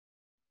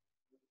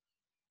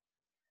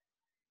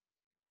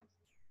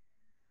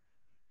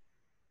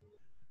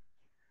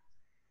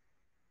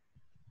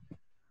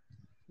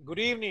Good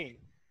evening.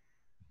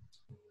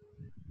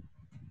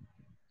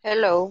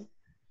 Hello.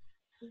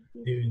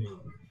 Evening.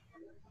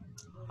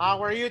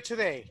 How are you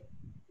today?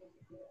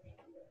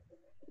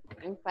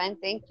 I'm fine,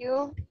 thank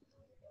you.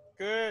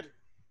 Good.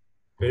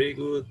 Very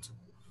good.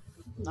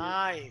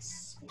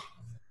 Nice.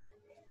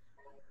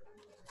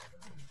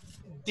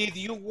 Did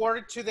you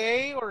work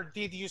today or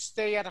did you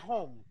stay at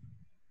home?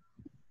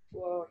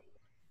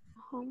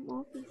 Home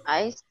office.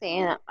 I stay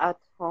at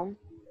home.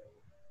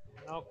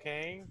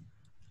 Okay.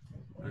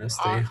 I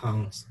stay Uh,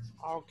 home.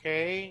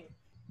 okay.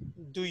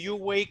 Do you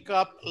wake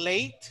up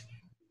late?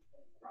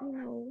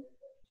 No.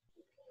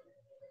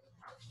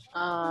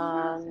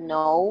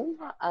 No,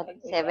 at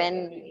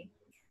 7:30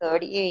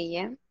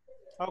 a.m.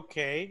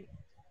 Okay.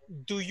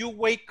 Do you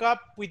wake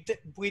up with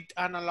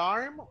an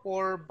alarm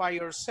or by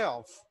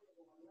yourself?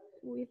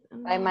 With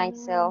an By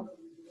myself.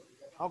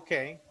 alarm.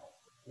 Okay.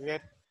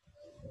 Good.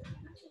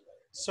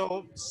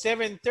 So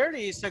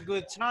 7:30 is a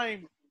good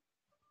time.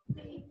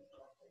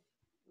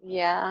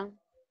 Yeah,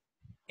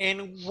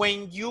 And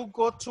when you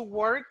go to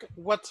work,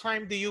 what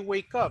time do you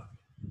wake up?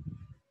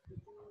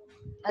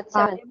 at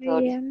 5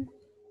 7:30. a.m.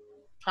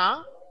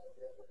 Huh?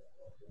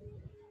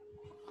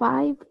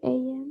 5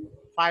 a.m.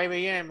 5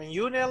 a.m. And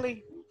you,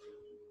 Nelly?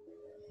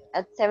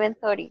 At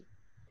 7:30.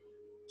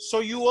 So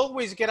you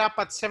always get up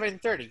at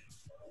 7:30.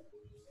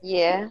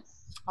 Yes.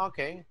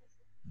 Okay,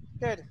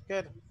 good,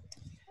 good.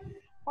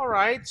 All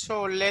right,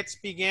 so let's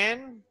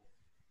begin.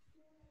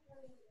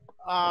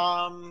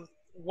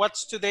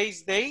 What's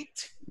today's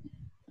date?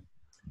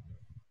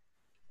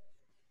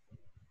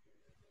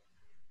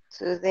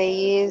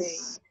 Today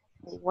is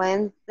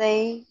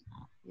Wednesday,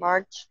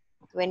 March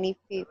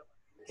 25th.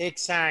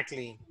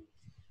 Exactly.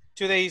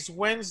 Today is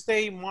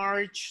Wednesday,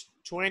 March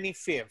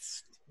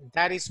 25th.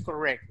 That is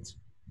correct.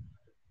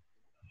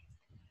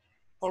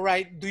 All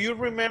right, do you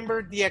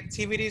remember the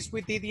activities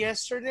we did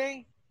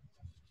yesterday?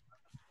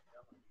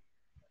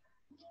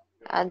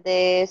 And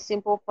the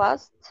simple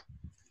past.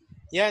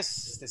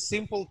 Yes, the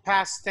simple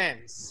past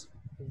tense.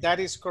 That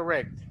is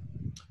correct.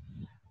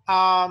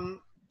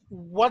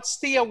 What's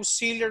the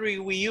auxiliary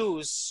we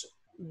use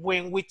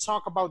when we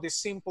talk about the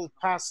simple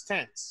past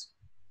tense?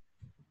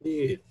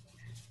 Did.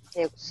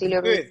 The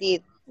auxiliary Good,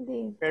 did.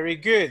 Did. very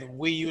good.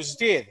 We use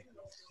did.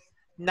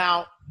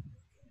 Now,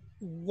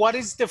 what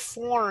is the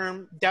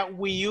form that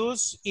we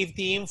use if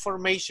the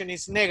information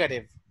is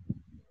negative?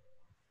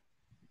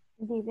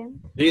 Didn't.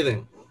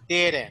 Didn't.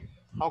 Didn't.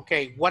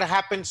 Okay, what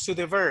happens to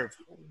the verb?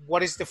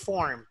 What is the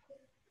form?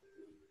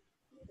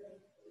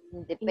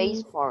 The base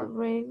Is form.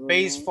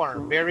 Base regular form.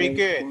 form. Very Base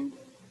good. form.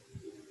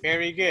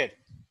 Very good.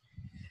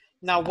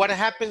 Now, what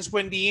happens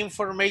when the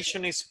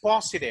information is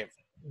positive?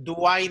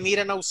 Do I need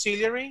an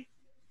auxiliary?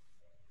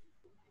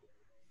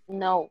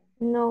 No.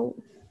 No.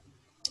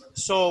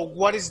 So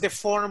what is the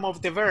form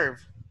of the verb?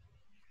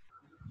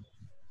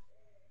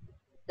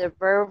 The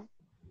verb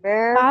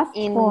Past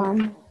in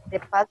form. the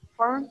past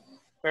form.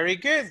 Very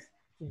good.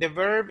 The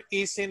verb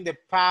is in the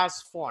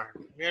past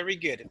form. Very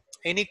good.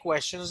 Any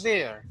questions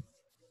there?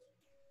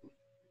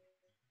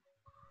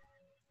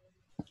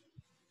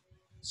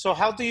 So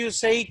how do you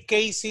say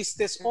 ¿qué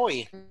hiciste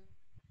hoy?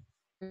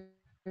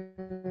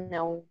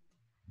 No.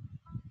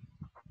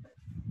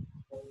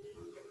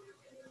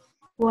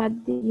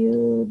 What did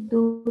you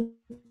do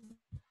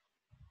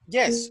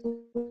Yes,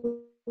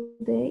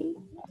 today?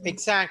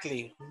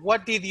 exactly.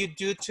 What did you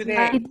do What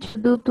today? did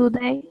you do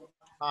today?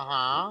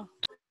 Uh-huh.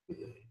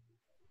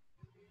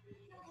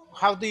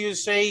 How do you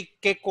say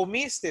 ¿qué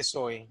comiste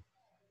hoy?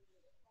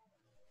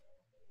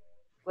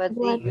 What did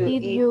What you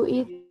did eat you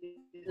eat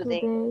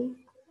today? today?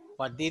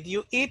 What did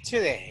you eat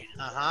today?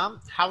 Uh-huh.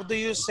 How do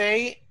you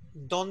say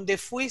 ¿dónde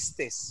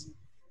fuiste?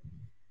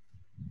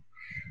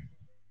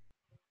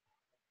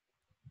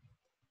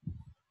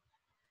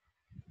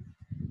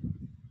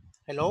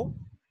 Hello?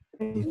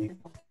 Good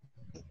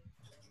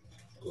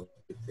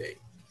day.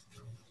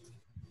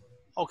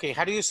 Okay,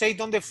 how do you say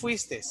 ¿dónde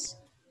fuiste?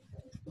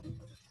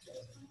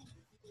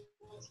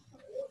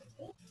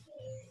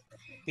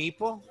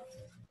 People,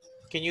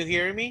 can you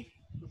hear me?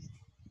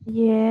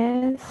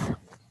 Yes.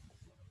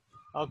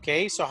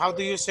 Okay, so how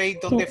do you say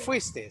 ¿dónde Can,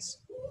 fuiste?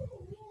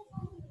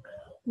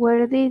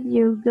 where did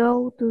you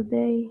go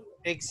today?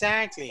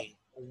 Exactly.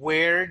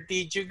 Where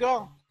did you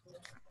go?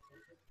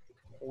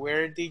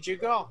 Where did you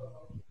go?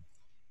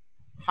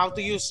 How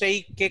do you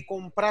say ¿qué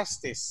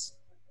compraste?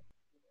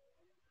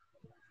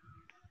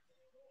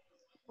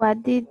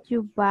 What did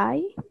you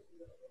buy?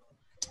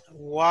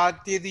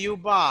 What did you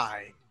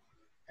buy?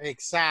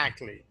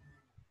 Exactly.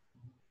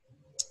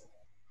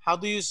 How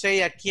do you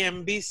say ¿a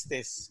quién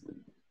vistes?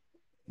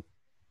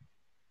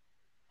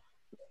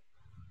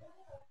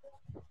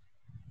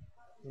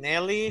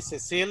 Nelly,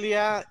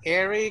 Cecilia,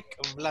 Eric,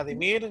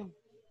 Vladimir.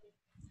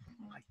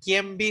 ¿A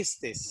quién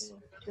vistes?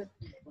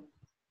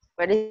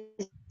 What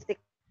is the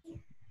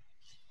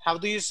How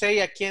do you say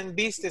 ¿a quién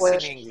vistes in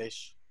question?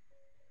 English?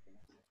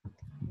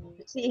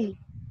 See,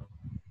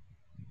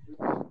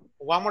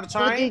 One more who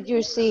time. did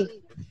you see?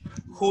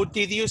 Who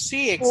did you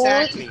see? Who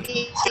Exactly.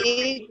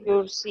 did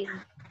you see?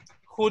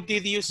 Who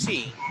did you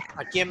see?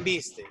 ¿A quién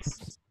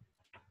vistes?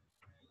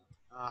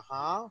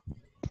 Ajá.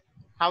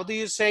 How do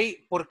you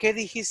say, ¿por qué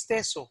dijiste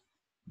eso?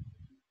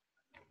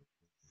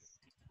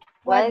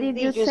 Why Why did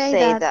did you you say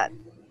say that? that?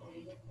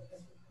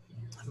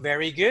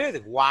 Very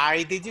good.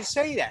 Why did you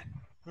say that?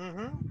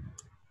 Ujú.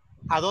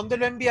 ¿A dónde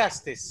lo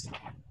enviaste?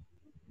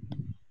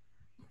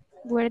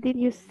 Where did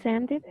you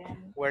send it?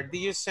 Where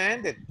did you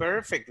send it?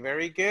 Perfect.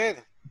 Very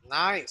good.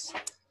 Nice.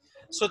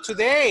 So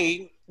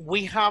today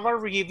we have a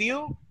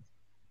review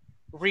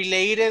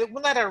related,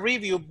 well, not a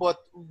review, but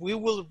we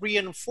will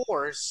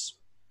reinforce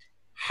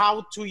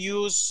how to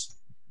use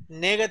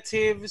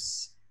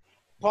negatives,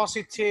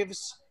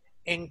 positives,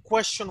 and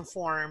question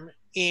form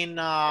in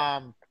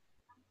the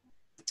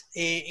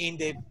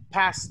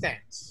past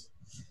tense.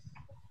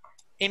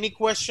 Any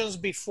questions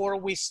before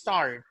we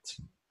start?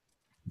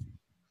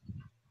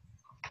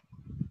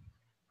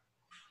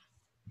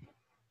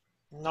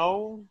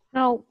 No?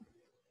 No.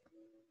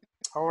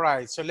 All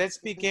right, so let's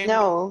begin with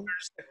No. the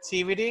first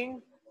activity.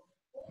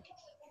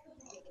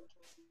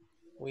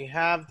 We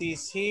have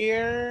this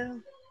here.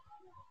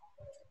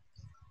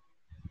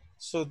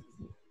 So,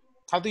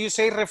 how do you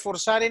say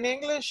reforzar in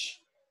English?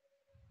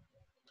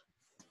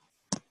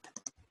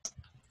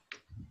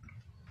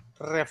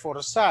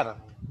 Reforzar.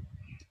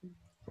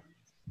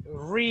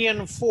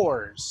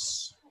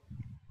 Reinforce.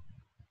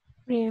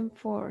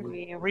 Reinforce.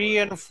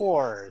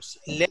 Reinforce.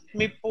 Let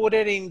me put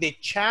it in the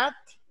chat,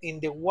 in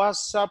the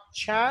WhatsApp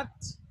chat.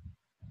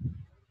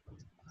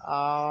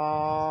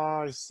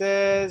 It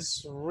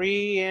says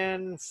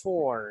reinforce.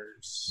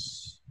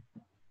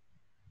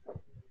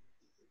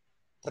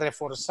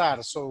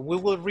 Reforzar. So we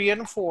will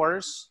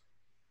reinforce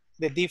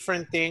the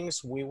different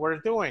things we were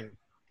doing.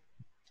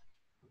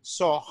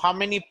 So how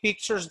many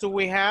pictures do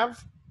we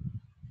have?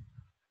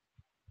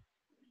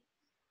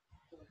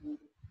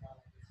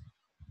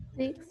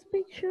 6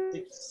 pictures.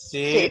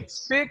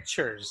 6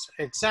 pictures,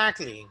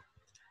 exactly.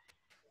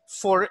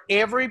 For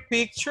every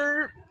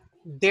picture,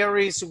 there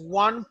is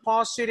one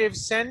positive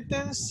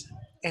sentence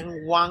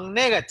and one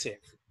negative.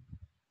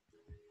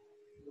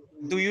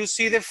 Do you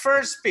see the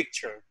first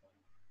picture?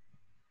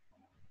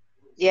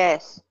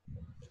 Yes.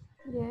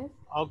 Yes.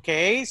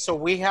 Okay, so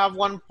we have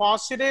one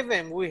positive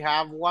and we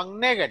have one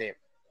negative.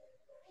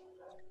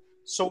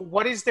 So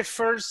what is the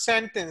first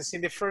sentence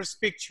in the first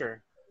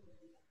picture?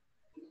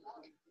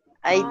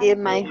 I did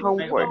my did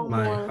homework.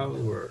 My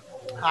homework.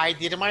 I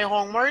did my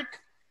homework.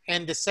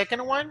 And the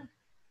second one?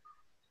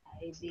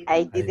 I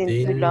I didn't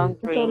do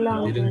laundry.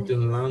 didn't do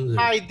laundry.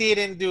 I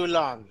didn't do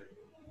laundry.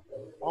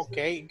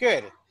 Okay,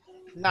 good.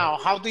 Now,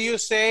 how do you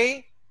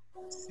say,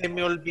 se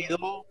me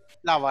olvidó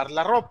lavar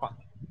la ropa?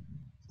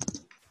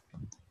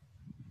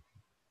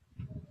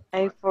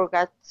 I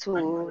forgot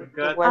to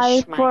I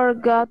wash my.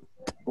 forgot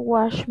to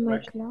wash my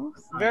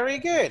clothes. Very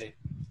good.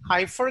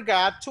 I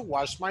forgot to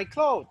wash my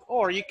clothes.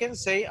 Or you can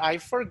say, I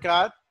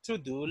forgot to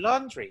do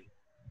laundry.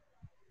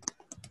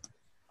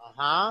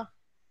 Uh-huh.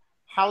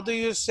 How do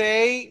you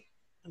say,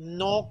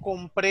 no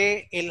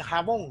compré el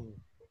jabón?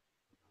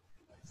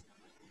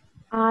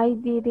 I I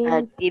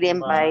didn't didn't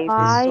buy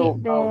buy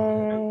soap.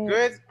 the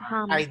Good.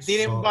 ham. I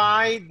didn't Soap.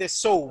 buy the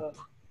soap.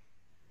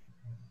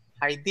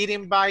 I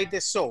didn't buy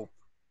the soap.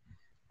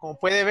 Como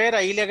puede ver,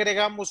 ahí le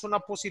agregamos una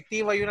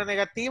positiva y una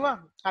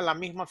negativa a la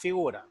misma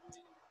figura.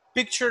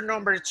 Picture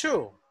number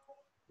 2.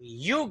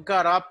 You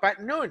got up at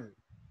noon.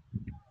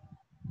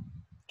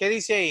 ¿Qué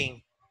dice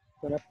ahí?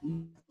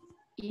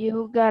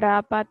 You got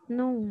up at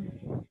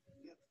noon.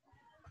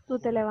 Tú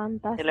te Te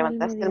levantaste al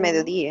levantaste al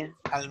mediodía.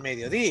 mediodía. Al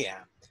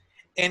mediodía.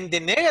 And the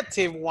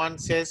negative one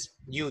says,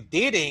 you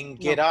didn't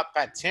get No. up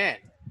at 10.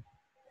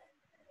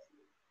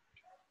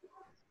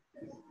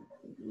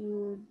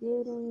 You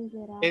didn't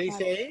get ¿Qué up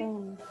dice at ahí?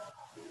 10.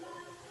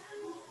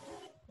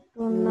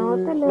 Tú no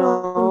te levantaste a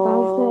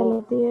No.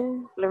 las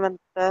 10.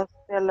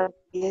 Levantaste a las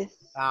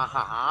 10.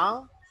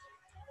 Ajá.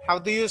 How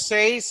do you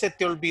say, se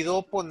te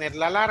olvidó poner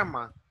la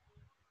alarma?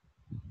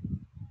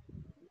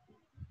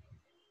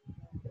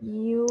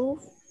 You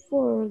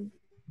forgot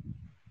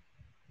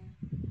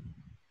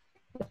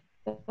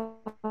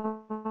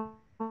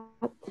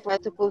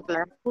What to put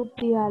there? put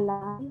the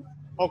alarm.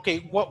 Okay,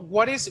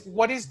 what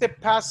is the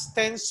past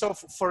tense of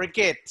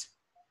forget?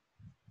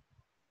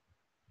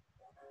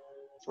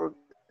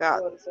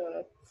 Forgot.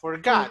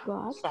 Forgot.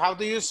 Forgot. So how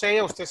do you say,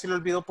 a usted se le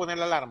olvidó poner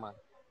la alarma?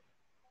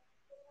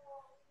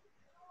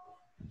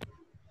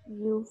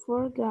 You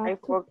forgot I to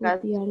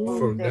forgot put the to alarm.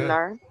 put the Forgot.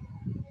 alarm.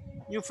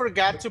 You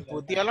forgot to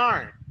put the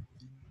alarm.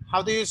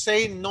 How do you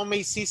say, no me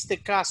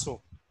hiciste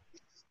caso?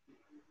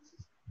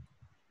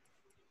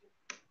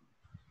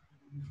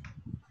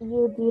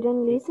 You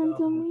didn't listen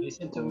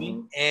to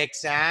me.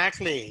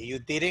 Exactly. You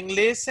didn't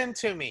listen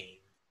to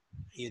me.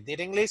 You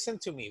didn't listen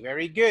to me.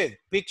 Very good.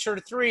 Picture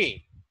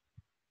 3.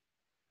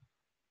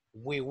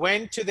 We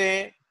went to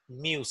the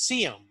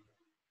museum.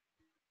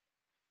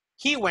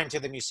 He went to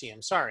the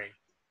museum, sorry.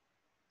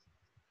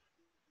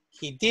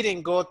 He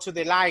didn't go to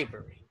the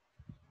library.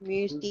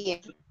 Museum.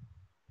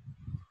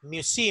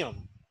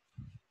 Museum.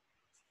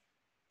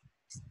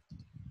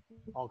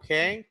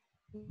 Okay.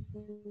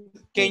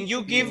 Can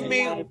you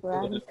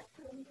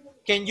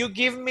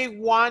give me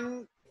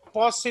one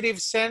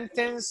positive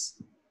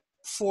sentence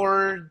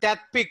for that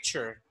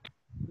picture?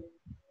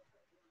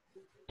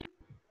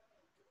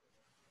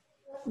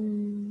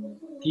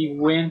 He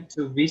went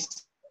to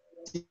visit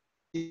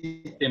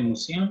the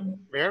museum.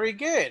 Very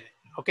good.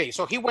 Okay,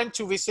 so he went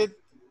to visit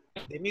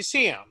the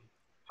museum.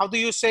 How do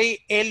you say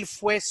él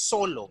fue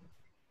solo?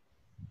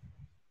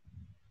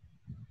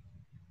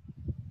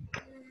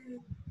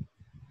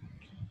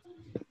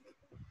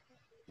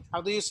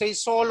 How do you say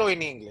solo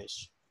in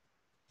English?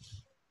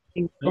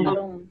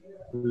 Alone.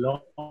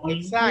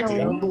 Exactly.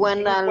 He He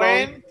went alone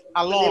went to the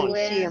alone.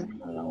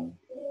 museum.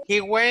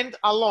 He went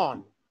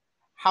alone.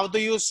 How do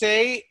you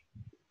say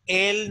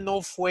él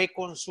no fue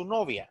con su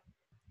novia?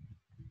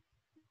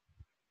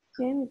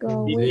 Can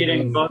go He with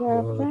Didn't his go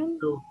girlfriend.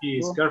 to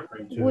his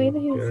girlfriend. With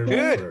his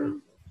Good.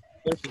 girlfriend.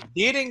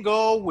 He didn't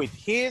go with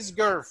his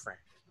girlfriend.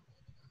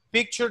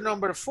 Picture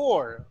number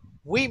 4.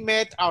 We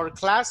met our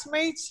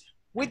classmates.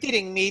 We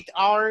didn't meet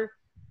our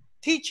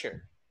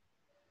teacher.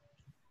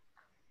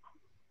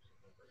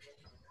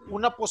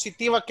 Una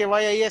positiva que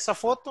vaya ahí a esa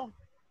foto.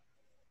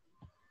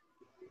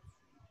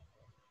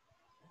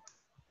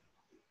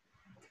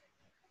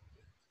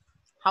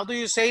 How do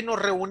you say nos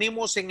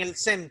reunimos en el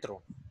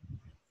centro?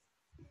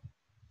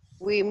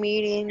 We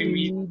meet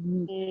We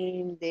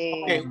in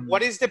the Okay,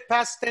 what is the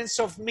past tense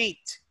of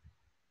meet?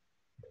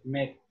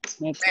 met.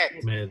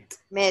 Met.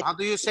 met. How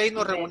do you say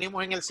nos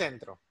reunimos en el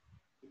centro?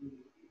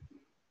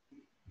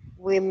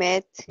 We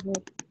met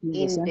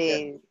in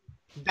the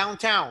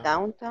Downtown.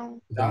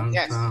 downtown.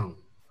 Downtown.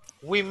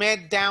 We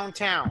met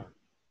downtown.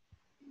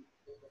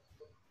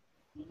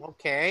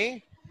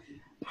 Okay.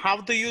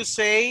 How do you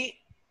say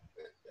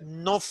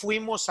no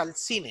fuimos al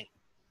cine?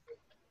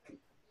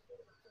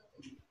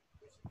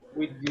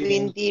 We We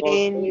didn't go to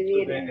didn't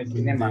the We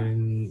cinema.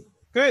 didn't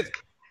Good.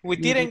 We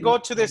didn't go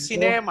to the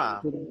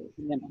cinema.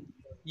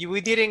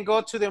 We didn't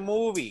go to the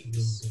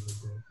movies.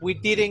 We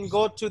didn't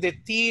go to the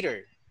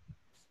theater.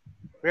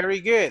 Very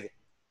good.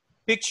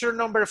 Picture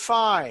number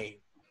 5.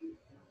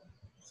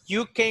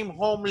 You came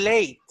home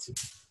late.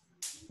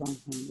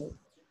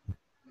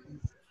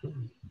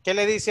 ¿Qué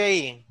le dice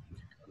ahí?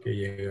 que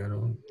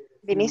llegaron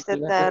viniste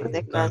tarde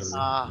a casa.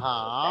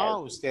 Ajá,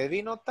 usted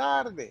vino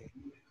tarde.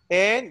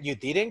 And you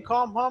didn't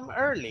come home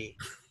early.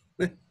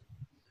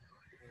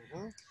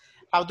 Mhm.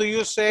 How do you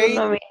Tú say?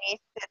 no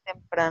viniste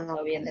temprano.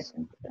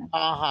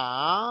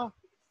 Ajá.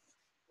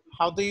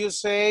 How do you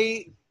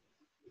say?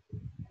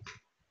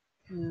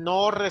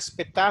 No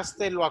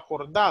respetaste lo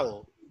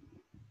acordado.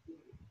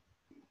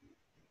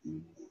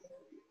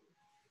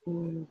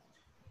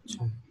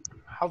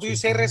 How do you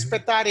say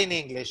respetar in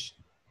English?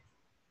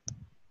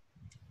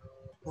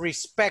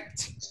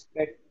 Respect.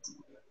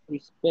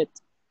 Respect.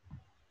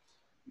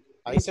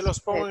 Ahí se los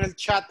pongo en el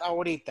chat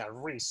ahorita.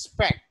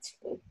 Respect.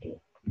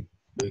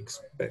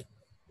 expect.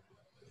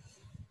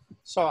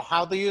 So,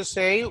 how do you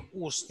say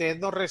usted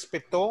no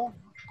respetó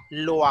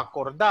lo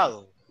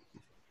acordado?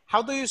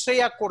 How do you say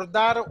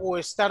acordar o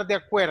estar de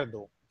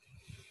acuerdo?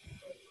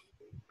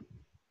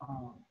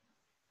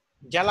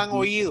 Ya la han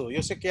oído,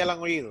 yo sé que ya la han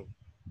oído.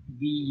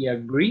 We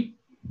agree.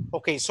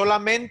 Ok,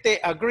 solamente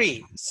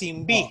agree,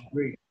 sin be.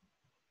 Agree.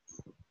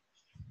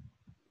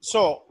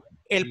 So,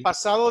 el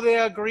pasado de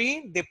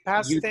agree, the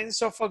past You-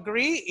 tense of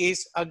agree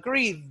is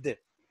agreed.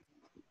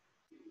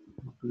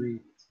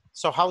 Agree.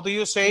 So, how do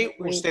you say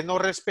Agreed. usted no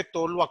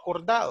respetó lo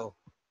acordado?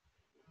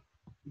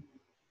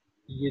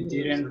 You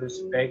didn't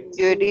respect.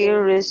 You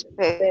didn't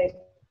respect.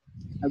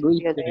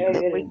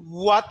 Agree.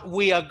 What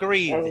we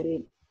agreed.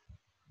 We-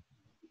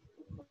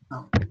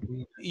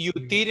 You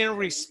didn't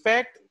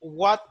respect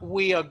what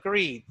we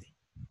agreed.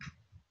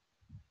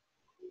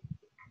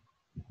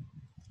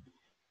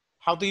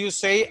 How do you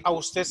say a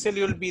usted se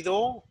le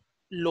olvidó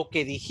lo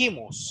que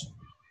dijimos?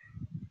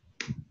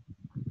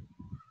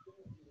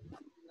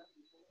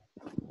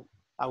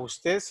 A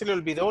usted se le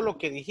olvidó lo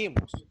que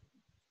dijimos.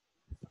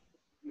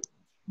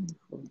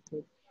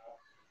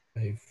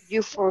 I-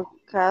 You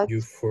forgot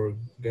you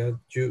forgot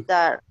you.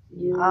 that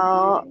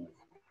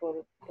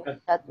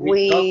that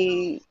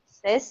we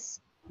says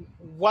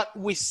What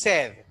we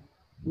said.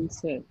 we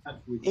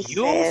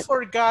You said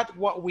forgot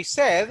what we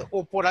said,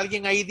 o por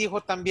alguien ahí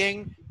dijo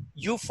también,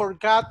 you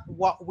forgot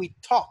what we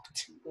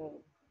talked.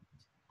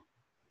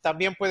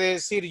 También puede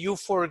decir, you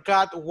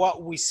forgot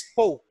what we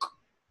spoke.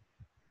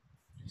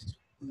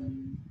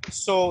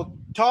 So,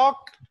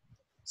 talk,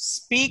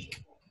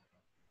 speak,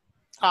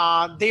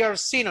 they are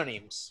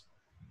synonyms.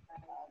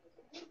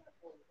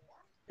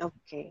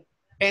 okay.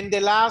 And the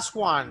last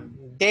one,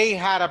 they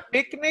had a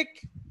picnic,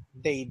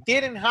 they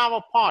didn't have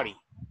a party.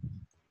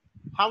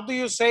 How do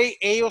you say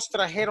ellos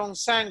trajeron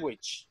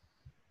sándwich?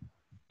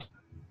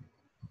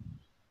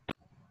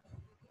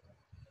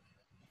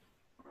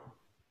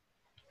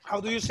 How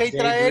do you say they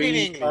traer in bring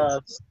English?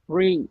 us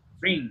bring.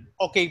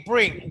 Okay,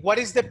 bring. What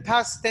is the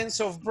past tense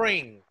of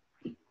bring?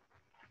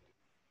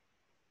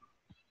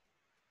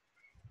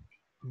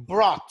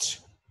 Brought.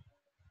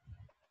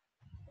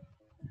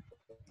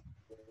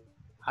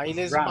 Ahí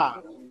les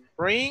va.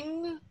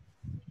 Bring.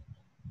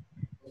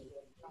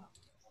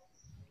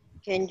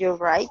 Can you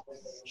write?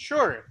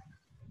 Sure.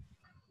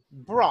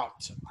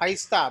 Brought. Ahí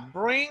está.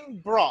 Bring,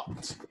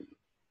 brought.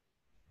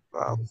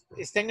 Well,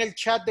 Está en el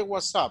chat de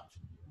WhatsApp.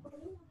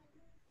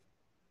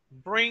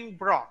 Bring,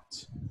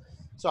 brought.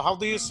 So how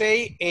do you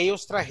say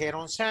ellos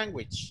trajeron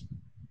sandwich?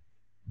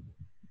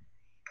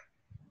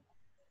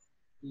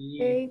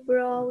 They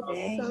brought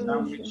they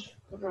sandwiches.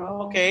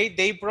 brought Okay,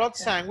 they brought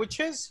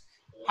sandwiches.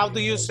 How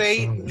do you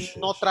say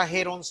no Sandwiches.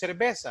 trajeron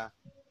cerveza?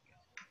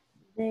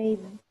 They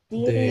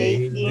they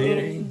didn't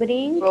didn't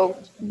bring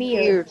brought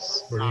beer.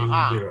 beers. Bring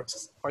Ajá.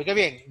 beers. Oiga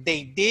bien,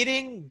 they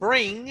didn't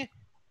bring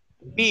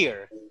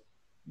beer.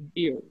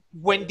 Beer.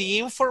 When the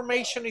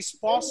information is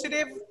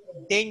positive,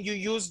 then you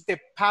use the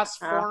past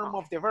form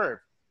of the verb.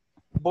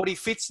 But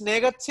if it's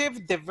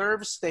negative, the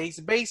verb stays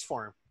base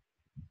form.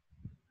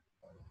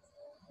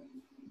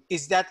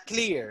 Is that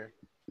clear?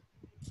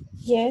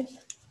 Yes.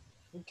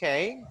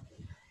 Okay.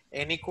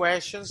 Any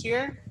questions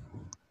here?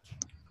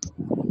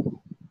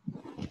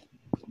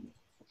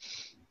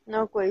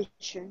 No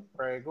question.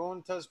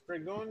 Preguntas,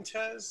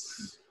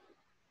 preguntas.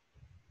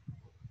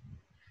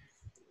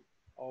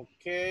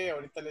 Ok,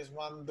 ahorita les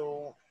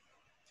mando.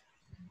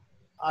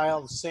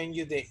 I'll send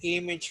you the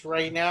image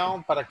right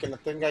now para que la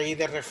tenga ahí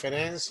de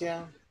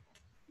referencia.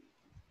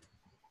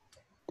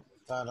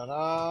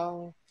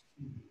 Ta-da-da.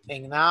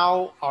 And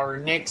now our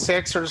next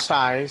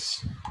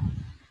exercise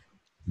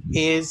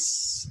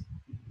is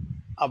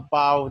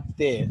about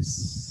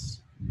this.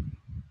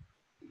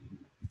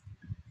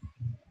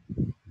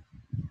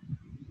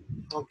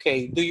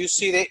 Okay, do you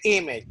see the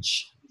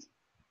image?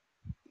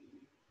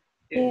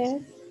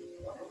 Yes.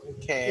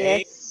 Okay.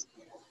 Yes.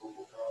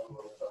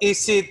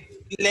 Is it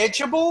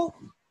legible?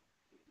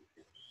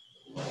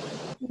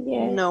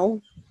 Yes.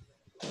 No.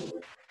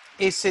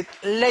 Is it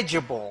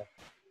legible?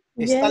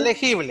 ¿Está Yes.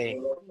 legible?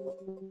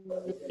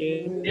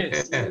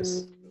 Yes.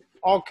 Yes.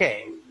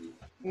 Okay.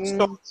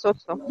 So,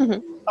 So.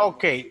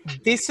 okay,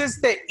 this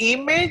is the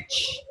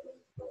image,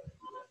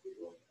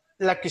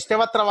 la que usted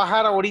va a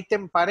trabajar ahorita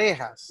en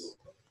parejas.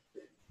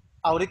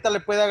 Ahorita le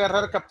puede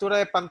agarrar captura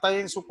de pantalla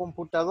en su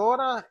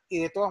computadora y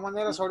de todas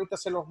maneras ahorita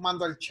se los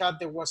mando al chat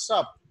de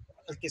WhatsApp,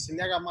 al que se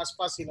le haga más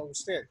fácil a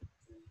usted.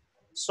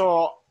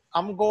 So,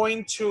 I'm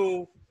going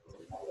to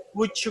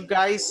put you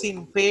guys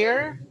in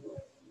pair.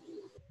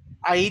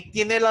 Ahí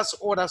tiene las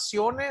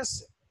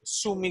oraciones.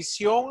 Su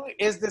misión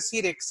es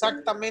decir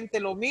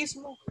exactamente lo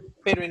mismo,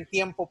 pero en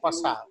tiempo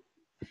pasado.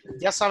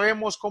 Ya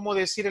sabemos cómo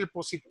decir el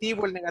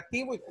positivo, el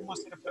negativo y cómo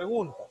hacer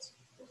preguntas.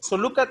 So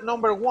look at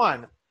number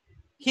 1.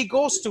 He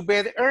goes to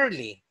bed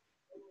early.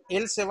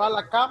 Él se va a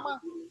la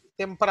cama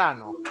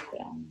temprano.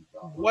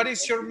 What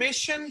is your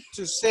mission?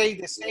 To say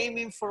the same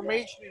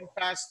information in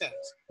past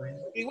tense.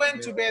 He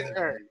went to bed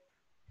early.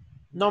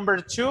 Number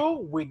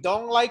 2, we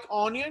don't like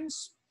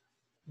onions.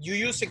 You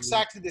use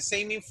exactly the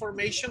same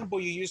information,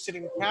 but you use it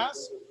in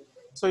past.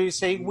 So you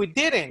say, we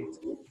didn't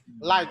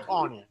like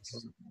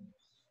onions.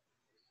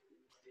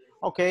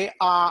 Okay,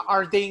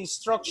 are the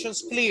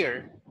instructions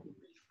clear?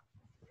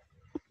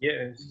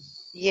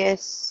 Yes.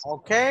 Yes.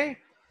 Okay,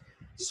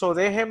 so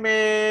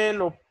déjeme,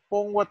 lo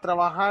pongo a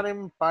trabajar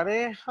en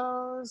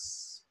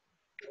parejas.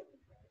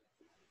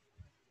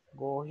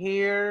 Go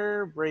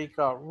here,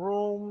 breakout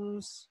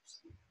rooms,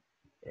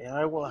 and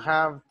I will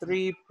have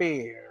 3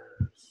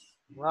 pairs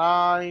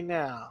right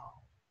now.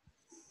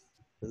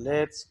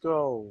 Let's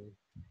go.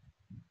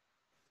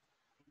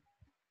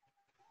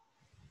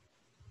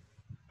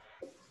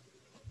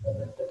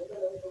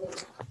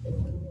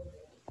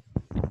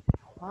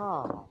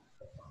 Ah,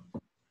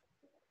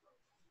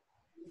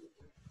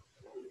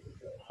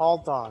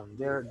 hold on,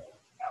 there.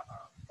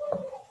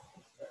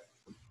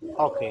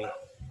 Okay,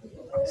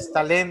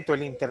 está lento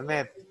el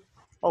internet.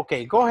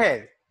 Okay, go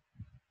ahead.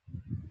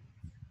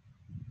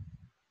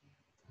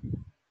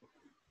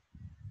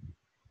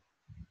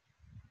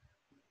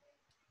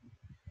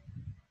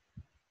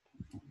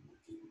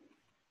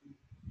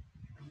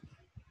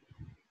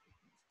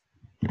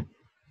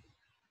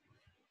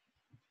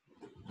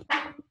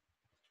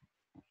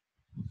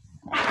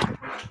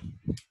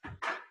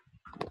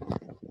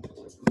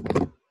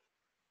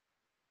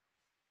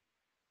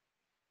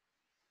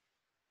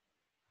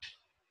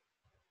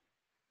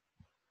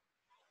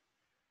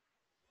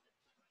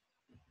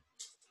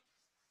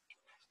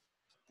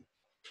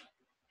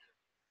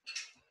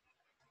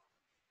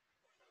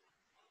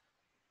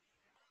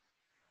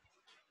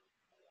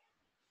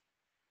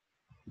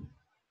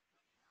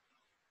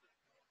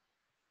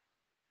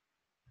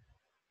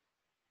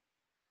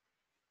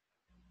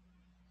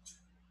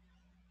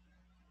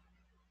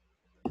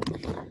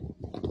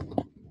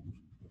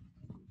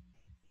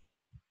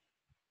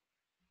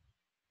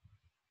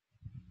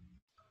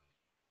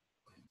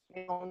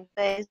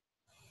 Pregunta es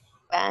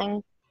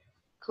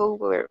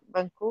Vancouver,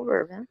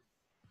 ¿verdad?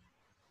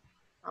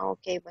 Ah,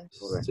 ok,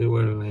 Vancouver.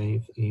 Stewart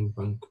live in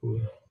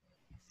Vancouver.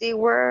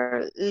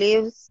 Stewart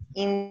lives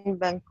in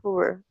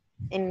Vancouver.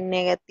 En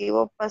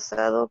negativo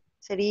pasado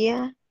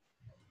sería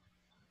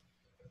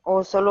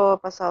o solo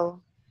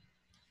pasado.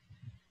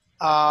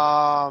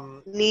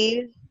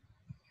 Live.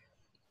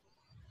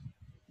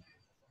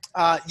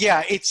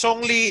 Yeah, it's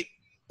only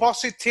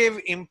positive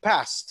in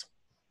past.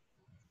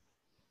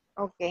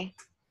 Ok.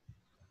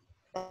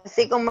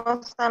 Así como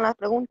están las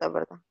preguntas,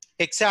 ¿verdad?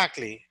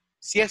 Exactly.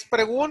 Si es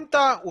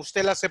pregunta,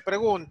 usted la hace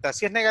pregunta.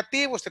 Si es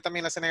negativo, usted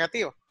también la hace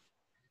negativo.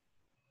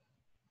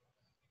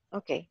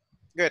 Ok.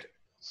 Good.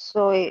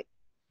 So,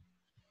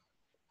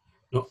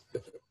 No,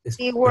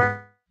 they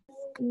were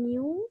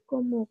New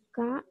como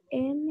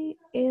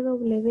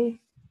K-N-E-W.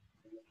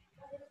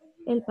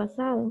 El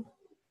pasado.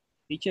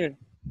 Teacher,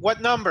 What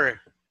number?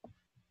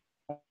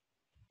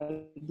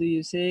 do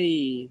you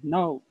say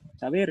no?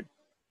 Saber.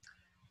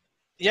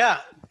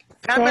 Yeah.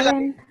 Pamela,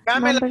 Seven.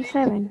 Pamela Number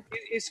 7.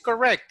 is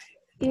correct.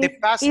 The Is,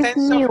 past is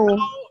tense of new. no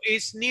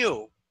is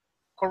new.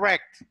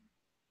 Correct.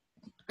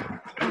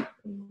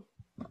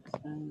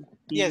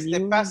 He Yes, the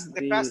knew past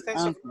the tense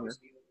of no answer. is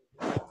new.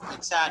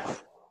 Exactly.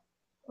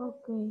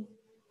 Okay.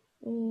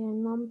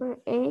 Number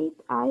 8.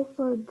 I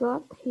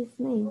forgot his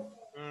name.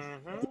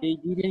 Mhm. They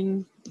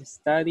didn't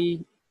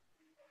study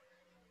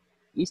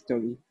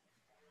history.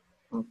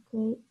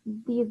 Okay.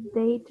 Did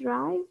they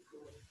drive?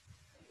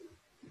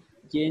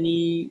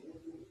 Jenny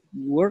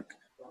work.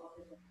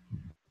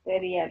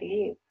 sería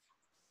live.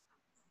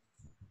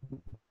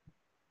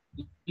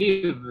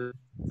 Live.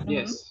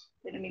 Yes.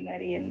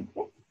 Terminaría en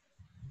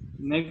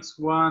Next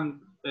one,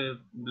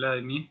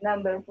 Vladimir.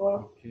 number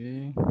 4. Ok.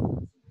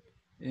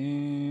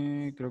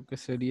 Creo que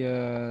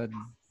sería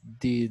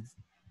did,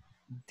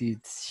 did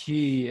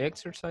she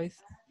exercise?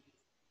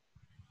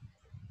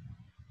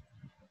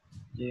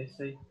 Yes,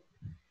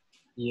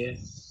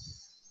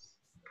 yes.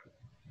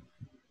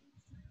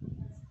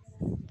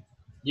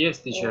 Yes,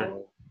 teacher.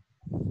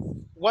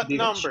 What Did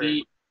number?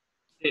 she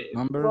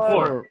Number 4?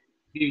 4.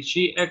 Did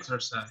she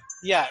exercise?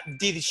 Yeah,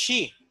 did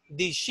she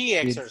Did she?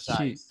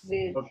 exercise?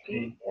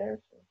 Okay.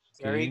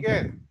 Very Okay.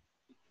 good.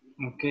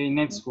 Okay,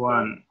 next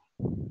one.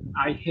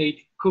 I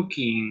hate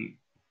cooking.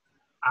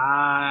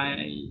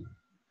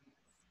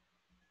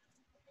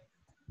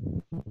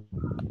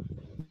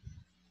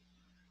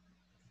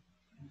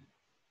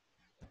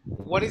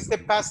 What is the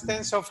past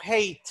tense of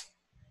hate?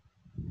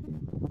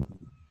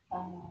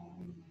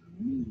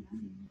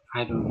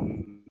 I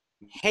don't.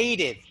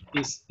 Hated.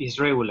 Is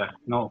regular?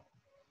 No.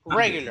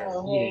 Regular.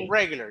 Hate.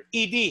 Regular.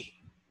 ED.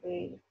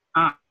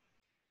 Ah,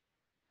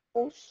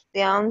 Knows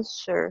the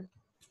answer.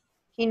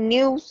 He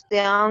knows the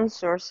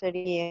answer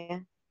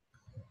sería.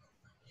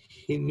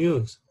 He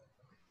knew.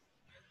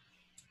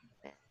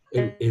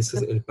 Ese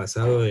es el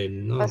pasado de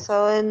no.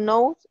 Pasado de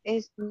knows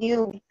es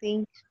new, I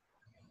think.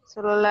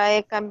 Solo la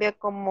E cambia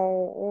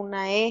como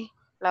una E.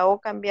 La O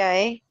cambia a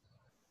E.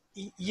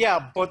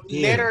 Yeah, but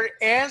Yeah. letter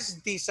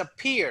S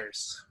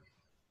disappears.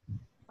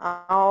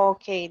 Ah,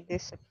 ok,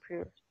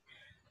 disappear.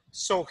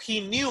 So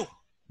he knew.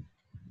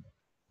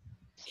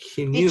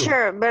 He knew.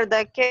 Teacher,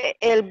 ¿verdad que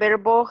el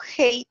verbo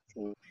hate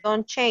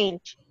don't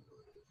change?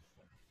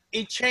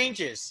 It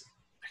changes.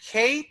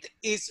 Hate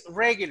is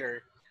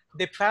regular.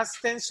 The past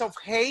tense of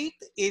hate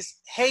is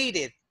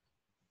hated.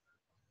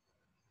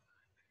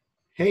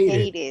 Hated.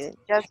 Hated.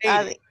 Just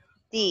add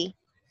D.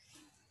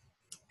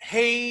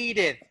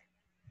 Hated.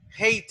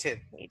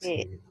 Hated.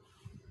 Hated.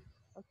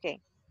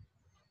 Ok.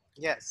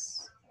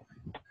 Yes.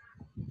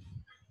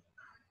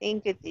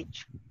 Thank you,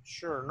 teacher.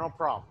 Sure, no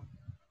problem.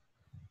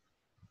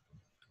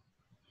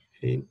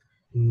 He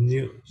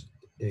knew.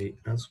 They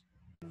asked.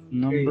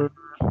 Number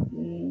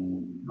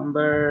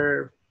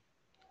number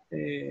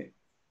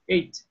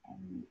 8.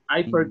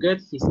 I forget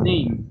his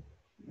name.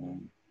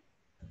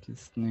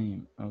 his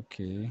name.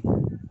 Okay.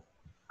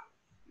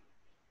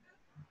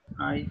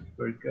 I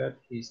forgot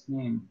his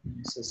name.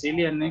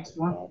 Cecilia, next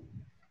one.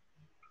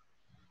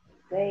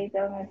 They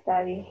don't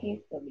study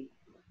history.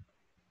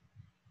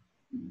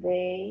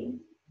 They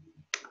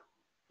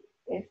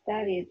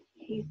studied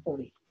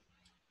history.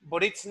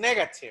 But it's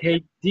negative.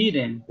 He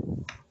didn't.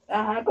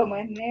 Ajá, como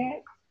es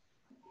negativo,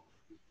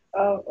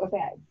 o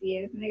sea, si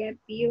es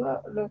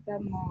negativo, lo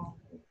estamos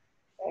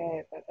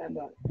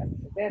tratando al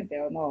presente,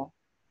 ¿o no?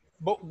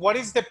 But what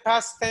is the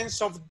past tense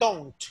of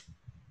don't?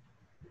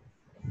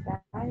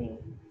 Study.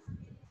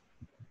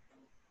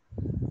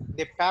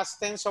 The past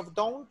tense of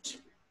don't?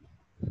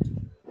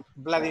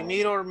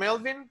 Vladimir or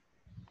Melvin?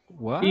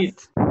 What?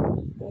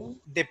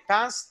 The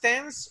past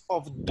tense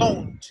of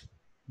don't.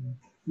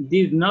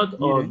 Did not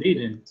or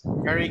didn't.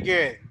 Very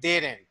good.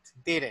 Didn't.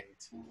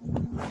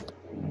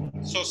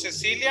 So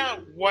Cecilia,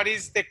 what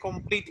is the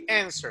complete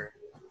answer?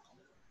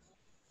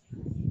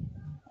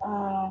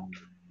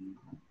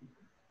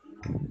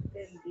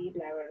 Entendí,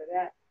 la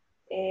verdad.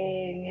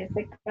 En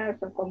este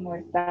caso, como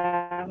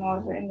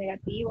estamos en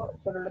negativo,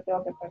 solo lo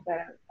tengo que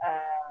pasar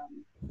a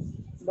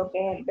lo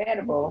que es el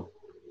verbo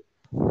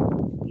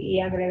y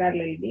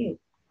agregarle el did.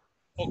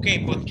 Okay,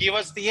 but give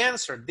us the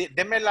answer.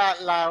 Deme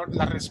la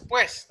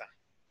respuesta.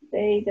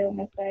 They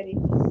don't study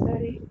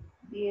history,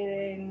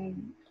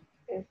 didn't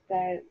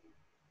study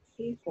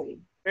history.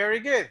 Very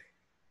good.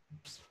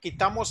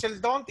 Quitamos el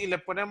don't y le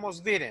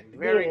ponemos didn't.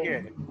 Very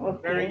good.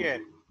 Okay. Very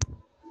good.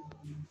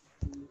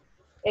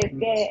 Es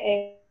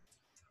que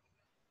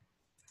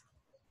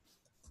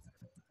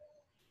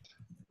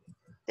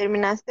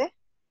 ¿Terminaste?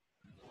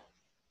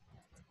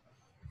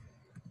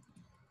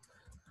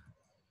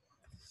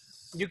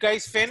 You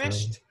guys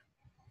finished?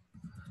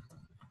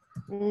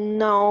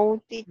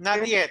 No, Not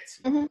teacher. yet.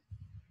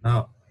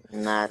 No.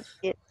 Not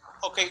yet.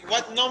 Okay,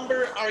 what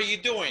number are you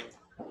doing?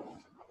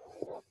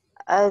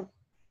 Ah,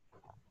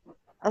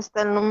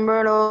 hasta el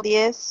número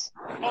 10.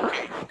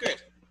 Okay,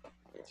 good.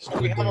 So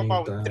we Keep have going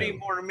about 3 down.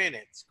 more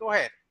minutes. Go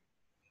ahead.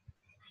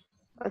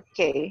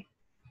 Okay.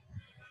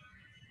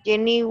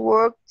 Jenny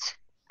worked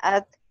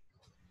at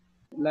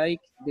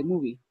Like the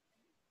movie.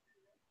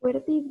 Where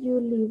did you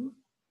live?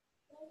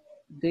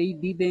 They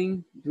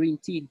didn't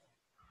drink tea.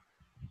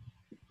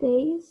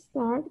 They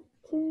started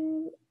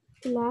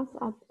class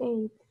at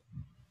 8.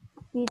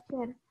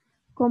 Teacher,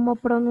 ¿cómo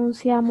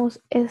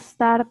pronunciamos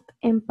start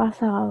en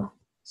pasado?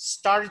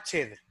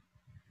 Started.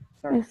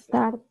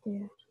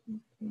 Started.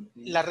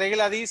 La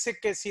regla dice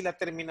que si la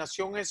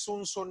terminación es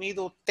un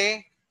sonido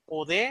T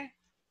o D,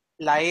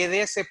 la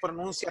ED se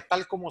pronuncia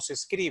tal como se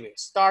escribe.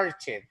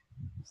 Started.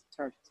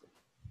 Start.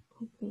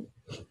 Okay.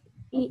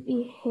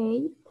 Y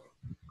hate,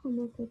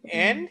 ¿cómo se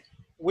pronuncia? And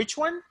which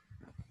one?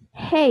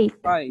 Hate,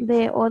 Five.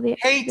 de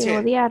Hated.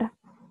 odiar.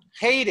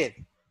 Hated.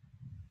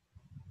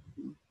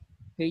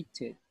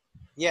 Hated.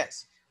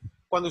 Yes.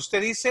 Cuando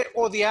usted dice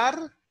odiar,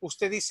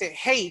 usted dice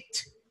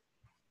hate.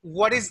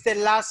 What is the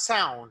last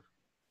sound?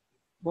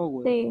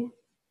 Vowel. T.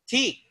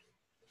 T.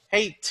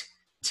 Hate.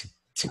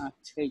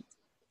 Hate.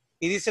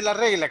 Y dice la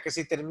regla que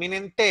si termina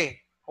en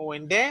T o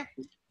en D,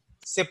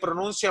 se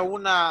pronuncia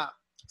una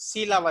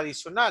sílaba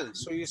adicional.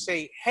 So you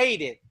say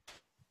hated.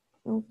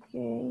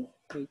 Okay.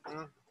 Hate.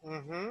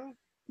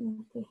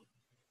 Okay.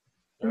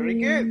 Very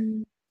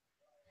good.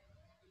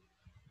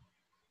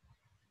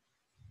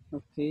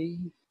 Okay.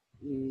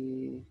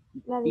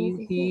 La Did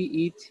 16. he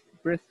eat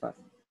breakfast?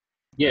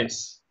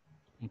 Yes.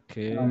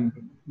 Okay.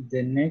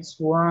 The next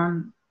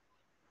one.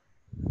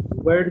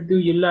 Where do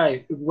you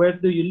live? Where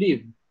do you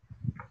live?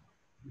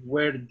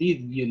 Where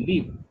did you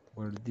live?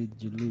 Where did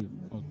you live?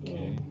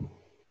 Okay.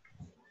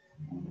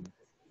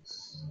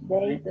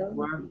 they Next don't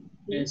one,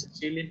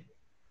 Cecilia.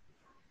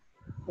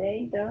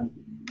 they don't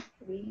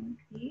drink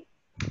tea.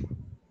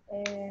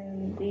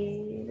 And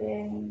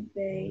didn't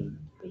they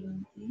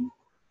drink tea?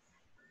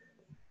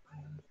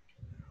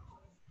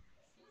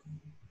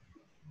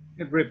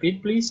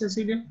 Repeat, please,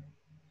 Cecilia.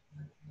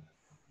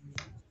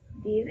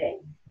 Did they?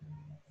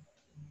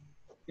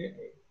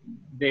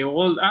 The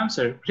old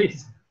answer,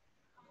 please.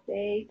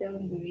 They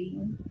don't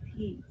drink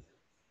tea.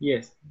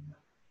 Yes.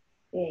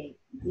 Okay.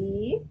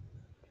 Did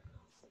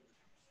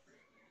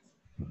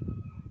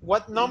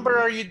What number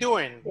are you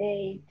doing?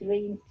 they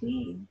drink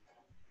tea?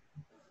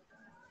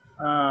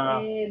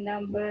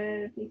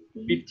 Number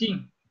 15.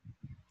 15.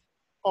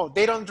 Oh,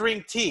 they don't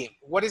drink tea.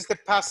 What is the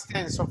past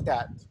tense of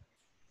that?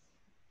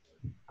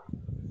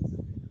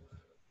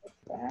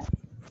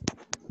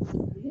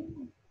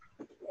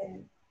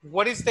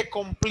 What is the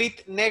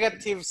complete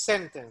negative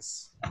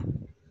sentence?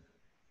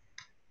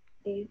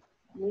 They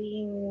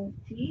drink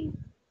tea.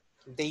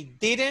 They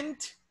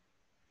didn't.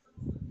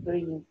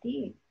 Drink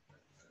tea.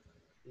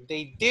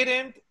 They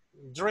didn't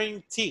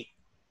drink tea.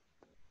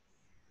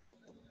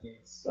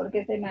 Yes.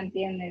 Porque se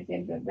mantiene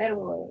siempre el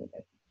verbo.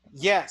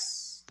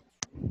 Yes.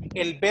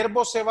 El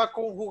verbo se va a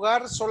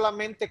conjugar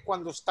solamente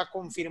cuando está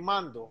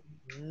confirmando.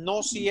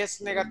 No si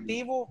es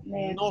negativo,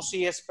 no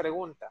si es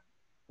pregunta.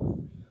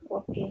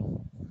 Okay.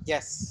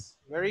 Yes.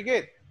 Very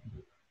good.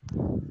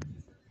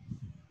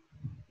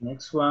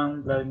 Next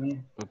one,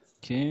 Vladimir.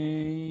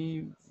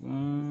 Okay.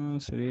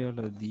 Sería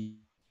la 10.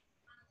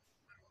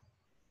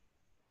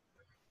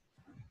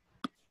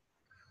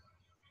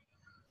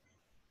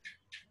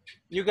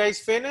 You guys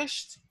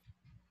finished?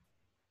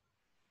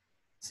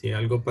 Si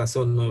algo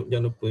pasó, no, ya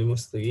no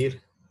pudimos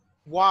seguir.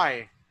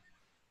 Why?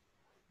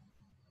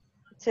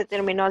 Se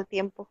terminó el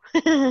tiempo.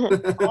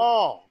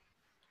 Oh.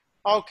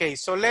 Okay,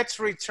 so let's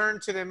return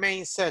to the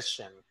main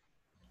session.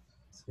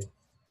 Sí.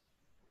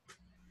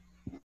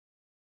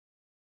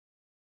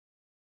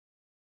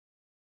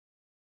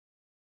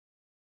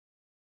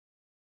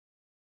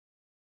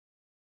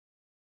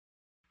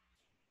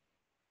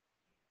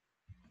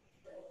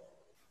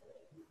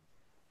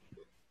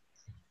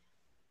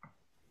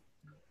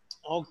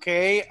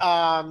 Okay,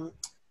 can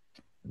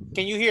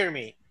you hear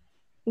me?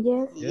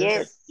 Yes.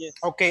 Yes. Yes.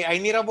 Okay, I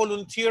need a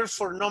volunteer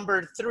for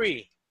number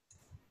 3.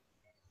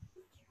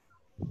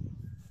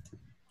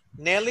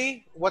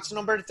 Nelly, what's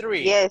number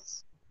 3?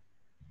 Yes.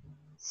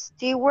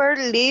 Stewart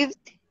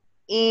lived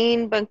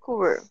in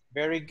Vancouver.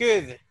 Very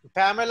good.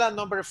 Pamela,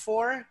 number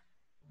 4.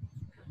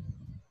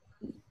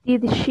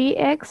 Did she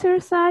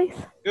exercise?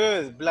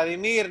 Good.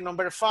 Vladimir,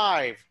 number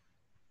 5.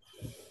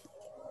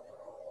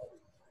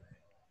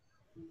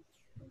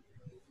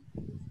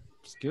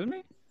 Excuse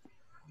me?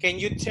 Can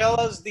you tell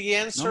us the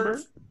answer?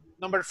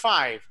 Number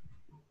 5.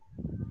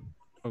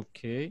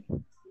 Okay.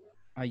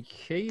 I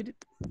hate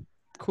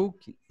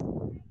cooking.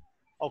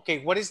 Okay,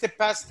 what is the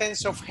past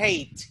tense of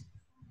hate?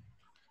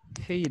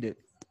 Hated.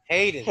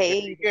 Hated.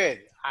 Very Hate. good.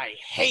 I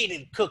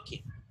hated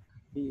cooking.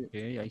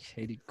 Okay, I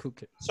hated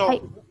cooking.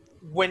 So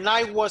when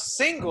I was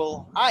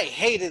single, I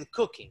hated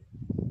cooking.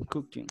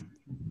 Cooking.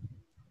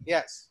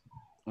 Yes.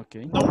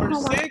 Okay. Number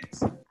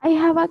 6. I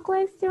have a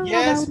question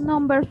Yes. about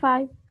number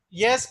 5.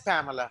 Yes,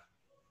 Pamela.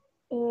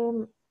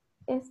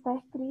 Está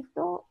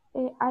escrito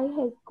I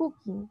hate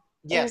cooking.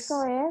 Yes.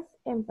 Eso es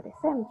en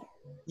presente,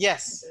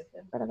 Yes.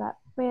 ¿verdad?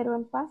 Pero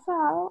en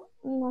pasado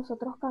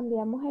nosotros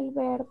cambiamos el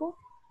verbo,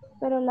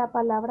 pero la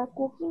palabra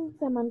cooking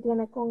se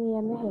mantiene con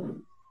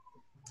ing.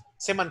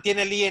 Se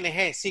mantiene el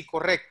ing, sí,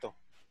 correcto.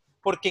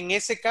 Porque en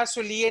ese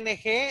caso el ing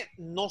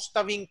no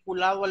está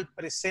vinculado al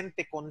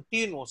presente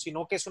continuo,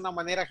 sino que es una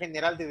manera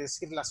general de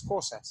decir las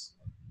cosas.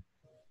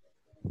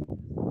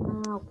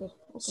 Ah, ok.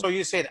 So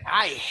you said,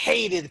 I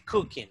hated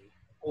cooking.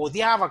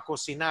 Odiaba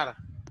cocinar.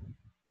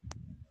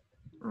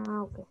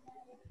 Ah, ok.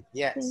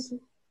 Yes. Thank you.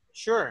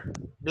 Sure.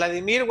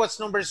 Vladimir, what's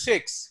number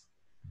 6?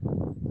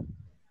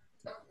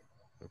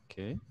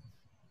 Okay.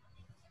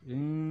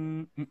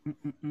 They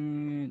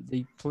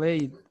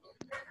played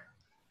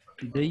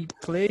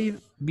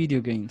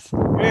video games.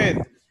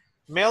 Good.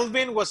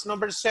 Melvin, what's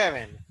number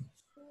 7?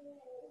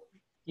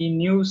 He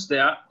knew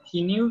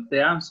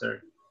the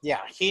answer.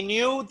 Yeah, he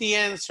knew the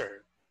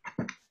answer.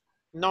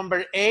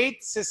 Number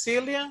 8,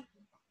 Cecilia.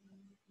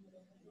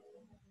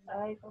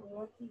 I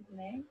forgot his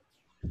name.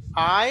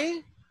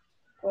 I?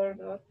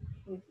 Forgot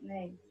his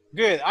name.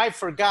 Good, I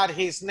forgot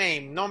his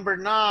name. Number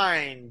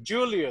 9,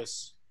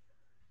 Julius.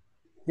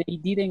 They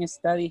didn't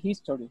study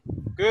history.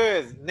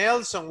 Good.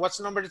 Nelson, what's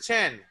number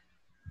 10?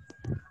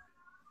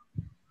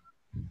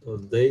 So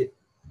they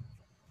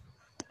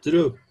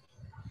true.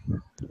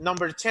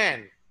 Number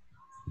 10.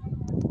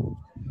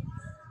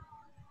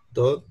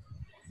 Do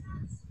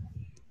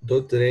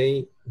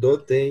they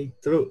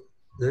true.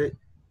 They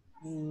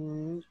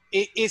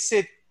Is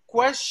it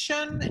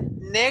question,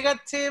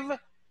 negative,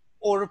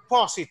 or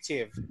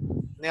positive,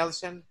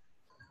 Nelson?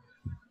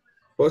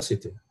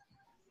 positive.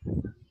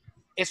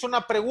 Es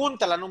una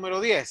pregunta la número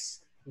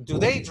 10. Do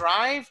they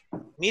drive?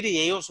 Mire,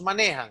 ellos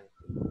manejan.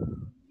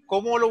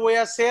 ¿Cómo lo voy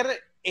a hacer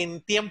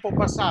en tiempo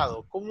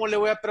pasado? ¿Cómo le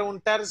voy a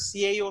preguntar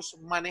si ellos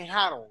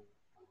manejaron?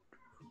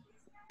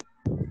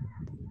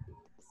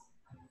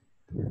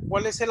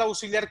 ¿Cuál es el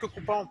auxiliar que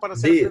ocupamos para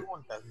hacer Did.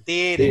 preguntas?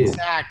 Did, Did.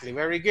 exactly.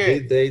 Very good.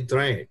 Did they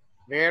drive?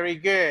 Very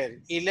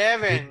good.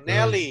 11,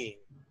 Nelly.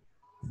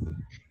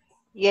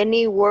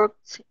 Jenny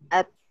worked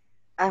at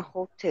a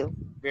hotel.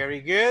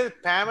 Very good.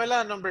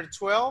 Pamela, number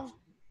 12.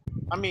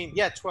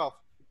 12.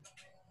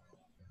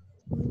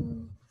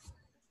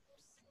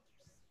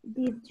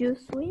 Did you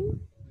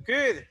swim?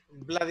 Good.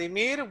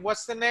 Vladimir,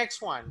 what's the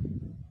next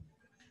one?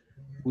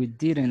 We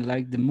didn't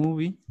like the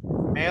movie.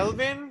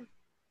 Melvin,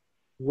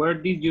 Where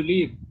did you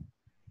live?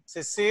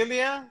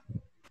 Cecilia.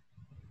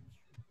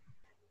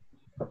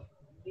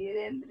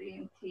 Didn't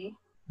drink tea.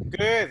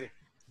 Good.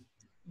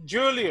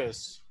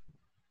 Julius.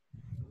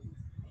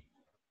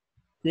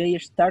 They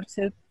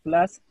started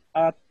class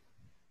at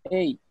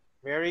 8.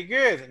 Very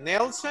good.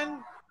 Nelson.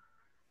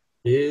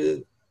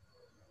 He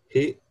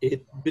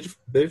eat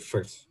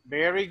breakfast.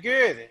 Very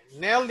good.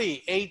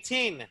 Nelly,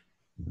 18.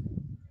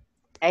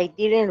 I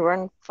didn't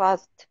run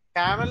fast.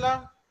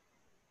 Pamela.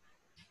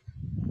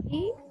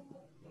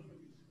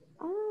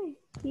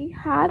 He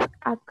had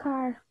a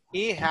car.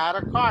 He had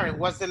a car. And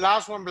what's the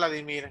last one,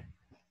 Vladimir?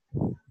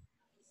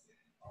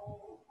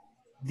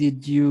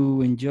 Did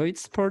you enjoy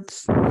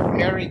sports?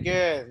 Very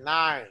good.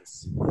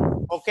 Nice.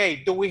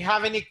 Okay, do we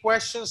have any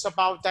questions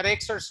about that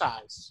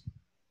exercise?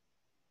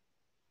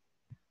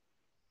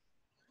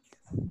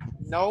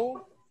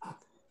 No?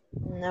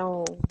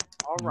 No.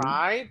 All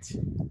right.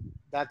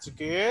 That's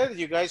good.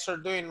 You guys are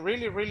doing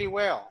really, really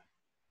well.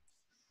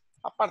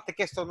 Aparte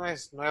que esto no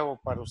es nuevo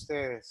para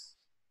ustedes.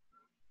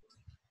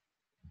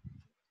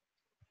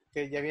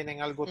 Que ya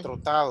vienen algo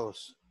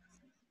trotados.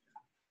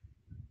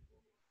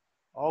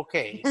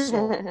 Okay,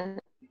 so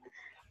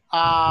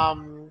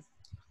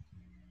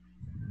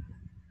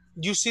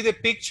you see the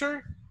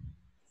picture?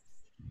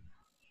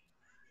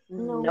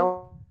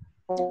 No.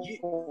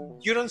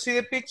 You don't see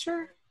the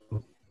picture?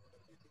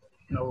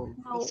 No.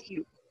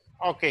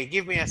 Okay,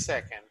 give me a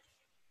second.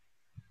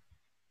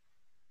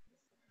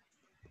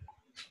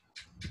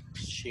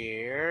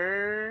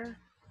 Share.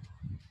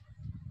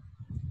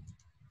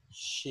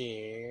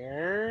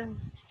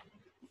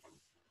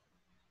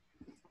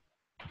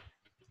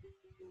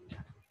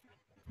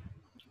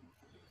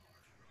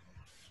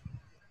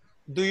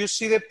 Do you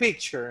see the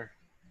picture?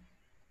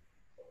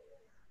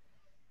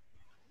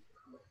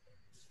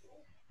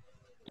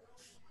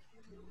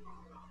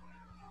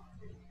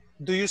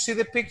 Do you see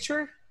the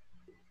picture?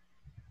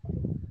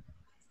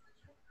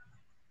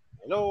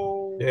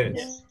 Hello?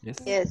 Yes.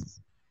 Yes.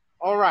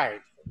 All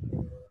right.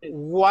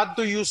 What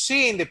do you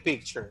see in the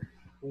picture?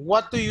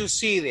 What do you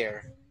see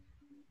there?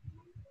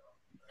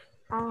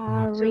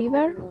 A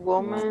river.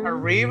 Woman. A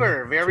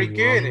river. Very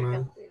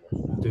good.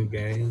 Two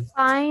guys.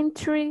 Pine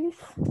trees.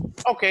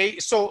 Okay,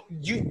 so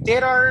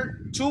there are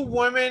two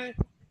women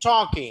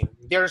talking.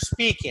 They're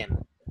speaking.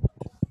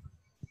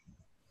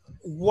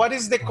 What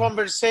is the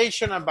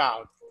conversation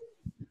about?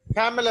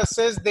 Pamela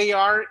says they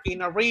are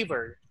in a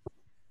river.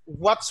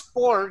 What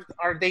sport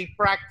are they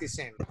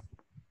practicing?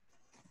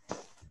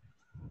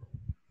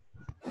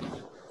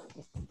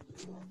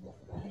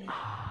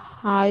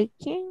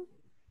 Hiking.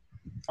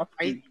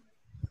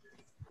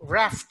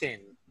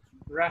 Rafting.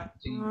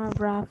 Rafting.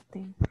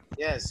 Rafting.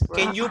 Yes.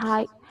 Can you?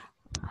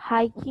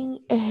 Hiking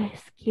es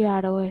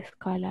esquiar o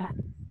escalar.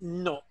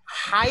 No.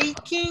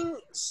 Hiking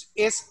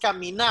es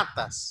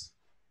caminatas.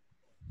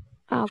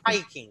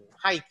 Okay.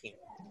 Hiking.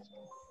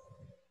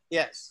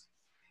 Yes.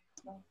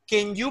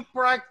 Can you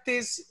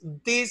practice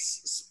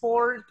this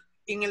sport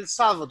in El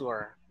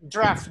Salvador?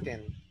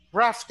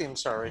 Rafting,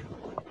 sorry.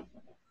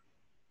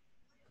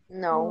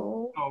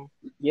 No. Oh,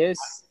 yes.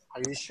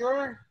 Are you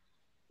sure?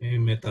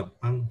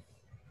 Metapan.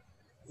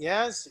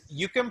 Yes,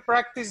 you can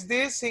practice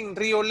this in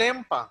Rio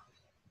Lempa.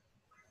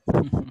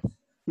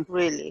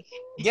 Really?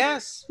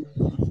 Yes.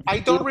 I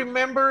don't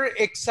remember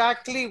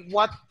exactly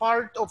what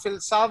part of El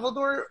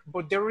Salvador,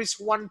 but there is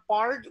one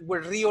part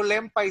where Rio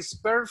Lempa is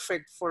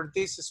perfect for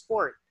this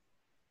sport.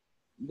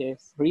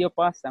 Yes, Rio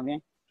Paz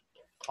también.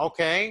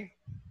 Okay,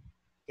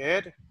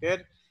 good.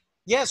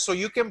 Yes, so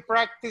you can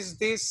practice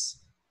this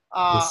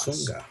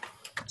Usunga.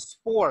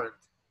 sport.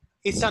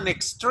 It's an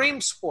extreme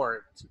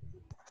sport.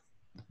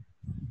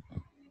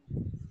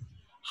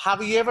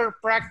 Have you ever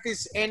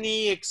practiced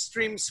any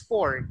extreme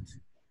sport?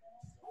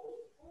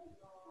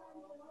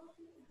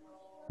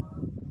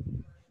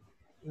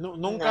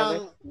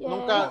 Nunca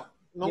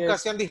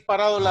Yes. se han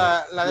disparado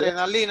la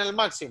adrenalina al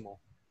máximo.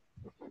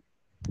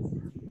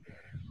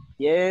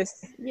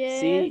 Yes.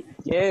 Sí.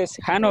 Yes.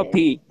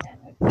 Canopy.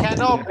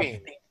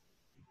 Canopy.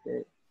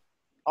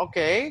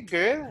 Okay,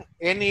 good.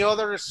 Any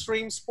other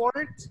extreme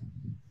sport?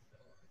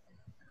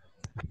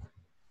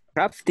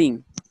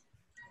 Rafting.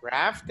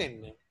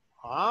 Rafting.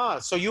 Ah,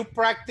 so you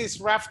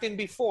practiced rafting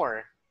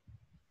before?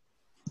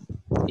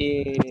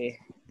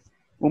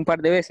 Un par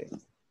de veces.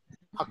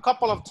 A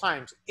couple of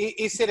times.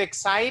 Is it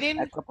exciting?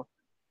 A couple.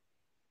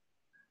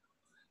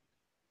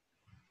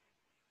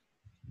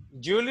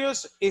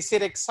 Julius, is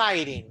it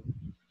exciting?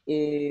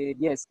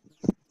 Yes.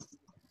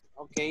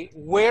 Okay.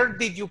 Where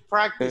did you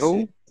practice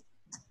it?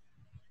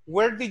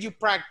 Where did you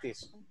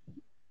practice?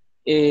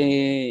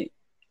 River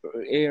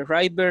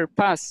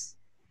Pass.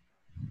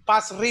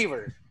 Pass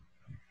River.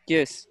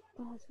 Yes.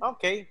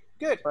 Okay,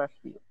 good.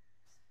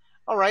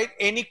 All right.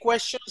 Any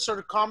questions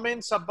or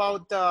comments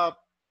about the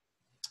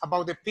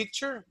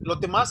picture? Los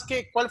demás,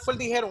 ¿cuál fue el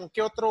dijeron?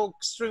 ¿Qué otro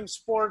extreme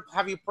sport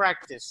have you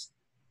practiced?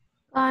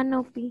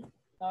 Canopy.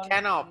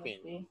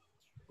 Canopy.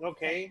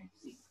 Okay.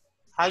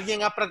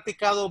 ¿Alguien ha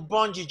practicado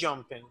bungee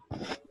jumping?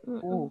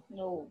 No.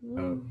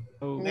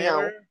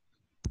 Never.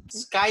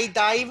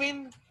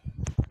 Skydiving.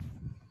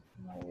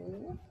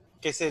 No.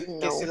 Que se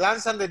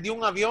lanzan desde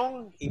un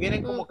avión y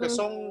vienen como que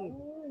son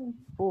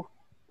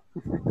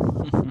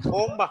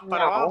bombas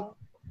para abajo.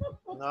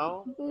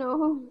 No.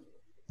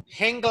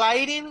 Hang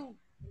gliding.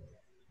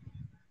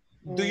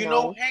 Do you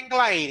know hang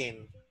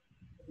gliding?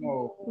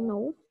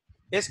 No.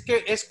 Es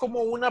que es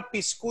como una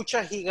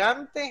piscucha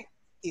gigante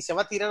y se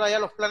va a tirar allá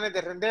a los planes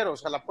de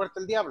renderos, a la puerta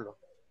del diablo.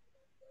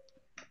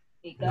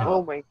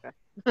 Oh my God.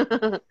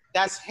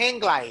 That's hang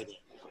gliding.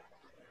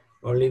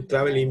 Only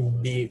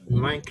traveling be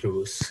my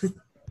cruise.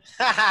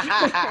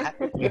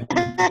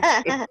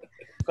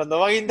 Cuando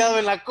va guindado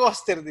en la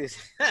coaster, dice.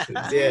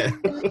 Yeah.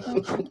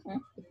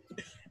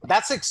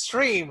 That's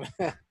extreme.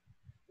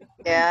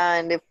 Yeah,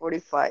 and the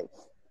 45.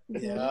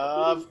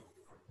 Yeah.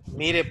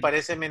 Mire,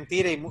 parece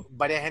mentira y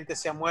varias gente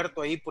se ha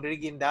muerto ahí por ir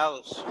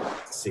guindados.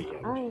 Sí.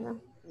 Ay, no.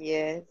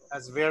 Yes.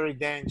 That's very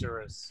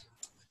dangerous.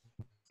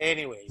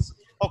 Anyways,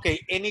 okay,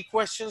 any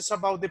questions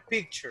about the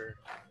picture?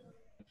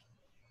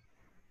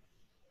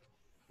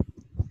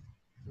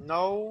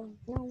 No?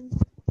 No.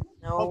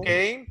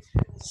 Okay,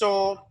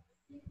 so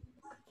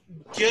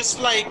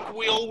just like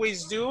we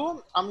always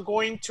do, I'm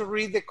going to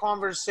read the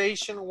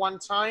conversation one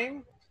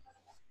time.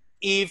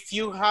 If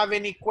you have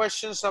any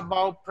questions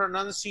about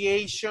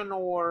pronunciation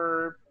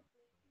or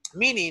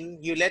meaning,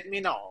 you let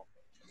me know.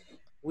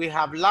 We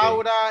have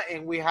Laura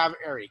and we have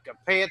Erica.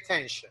 Pay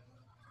attention.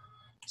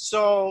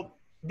 So,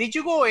 did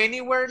you go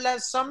anywhere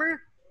last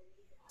summer?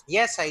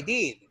 Yes, I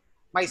did.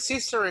 My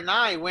sister and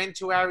I went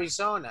to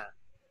Arizona.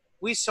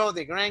 We saw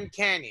the Grand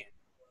Canyon.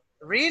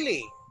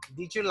 Really?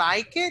 Did you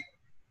like it?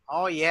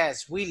 Oh,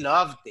 yes, we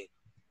loved it.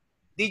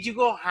 Did you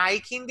go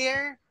hiking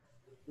there?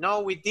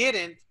 No, we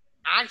didn't.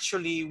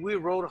 Actually, we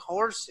rode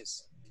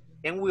horses.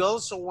 And we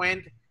also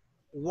went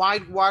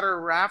whitewater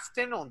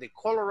rafting on the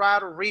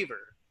Colorado River.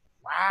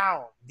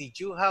 Wow, did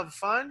you have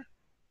fun?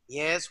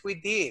 Yes, we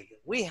did.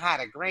 We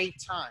had a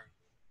great time.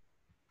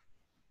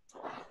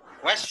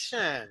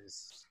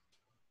 Questions?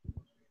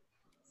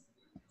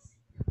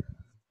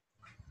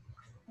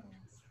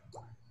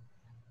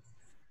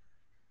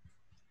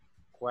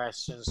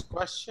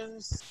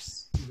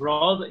 Questions?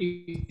 Road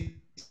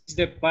is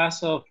the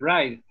pass of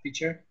ride,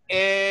 teacher.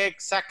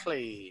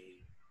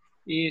 Exactly.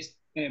 Is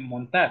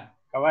montar,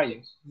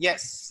 caballos.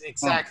 Yes,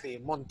 exactly.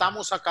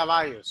 Montamos a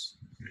caballos.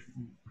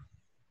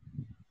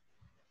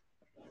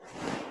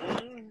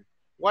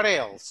 What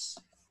else?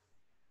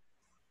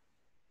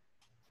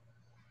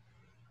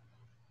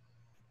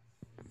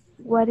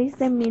 What is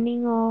the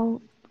meaning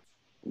of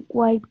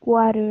white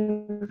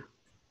water?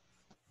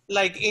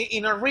 Like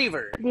in a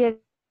river. The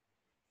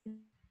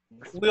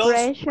We also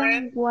expression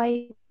went,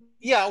 white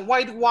yeah,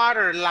 white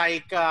water,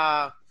 like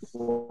aguas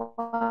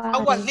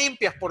water.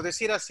 limpias, por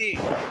decir así.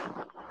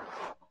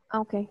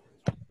 Okay.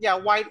 Yeah,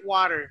 white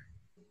water.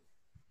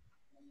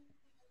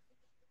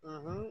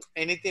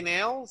 Anything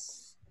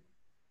else?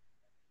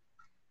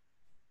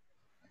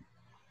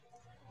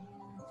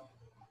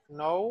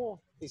 No?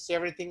 Is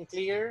everything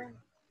clear?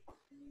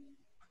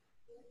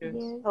 Yes.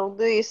 Yes. How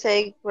do you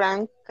say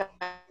Grand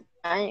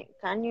Canyon?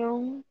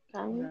 Canyon?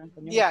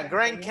 Yeah,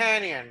 Grand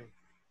Canyon.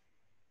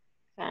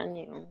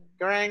 Canyon.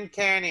 Grand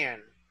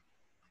Canyon.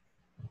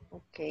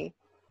 Okay.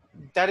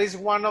 That is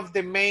one of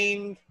the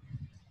main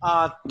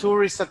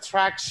tourist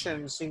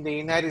attractions in the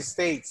United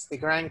States, the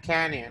Grand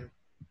Canyon.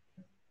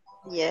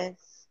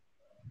 Yes.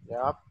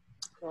 Yep.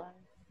 Right.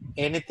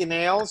 Anything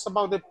else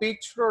about the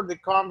picture or the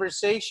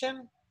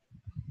conversation?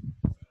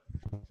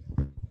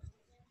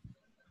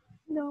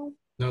 No.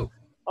 No.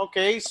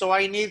 Okay, so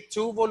I need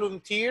 2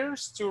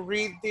 volunteers to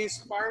read this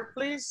part,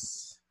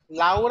 please.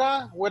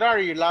 Laura, where are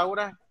you,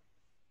 Laura?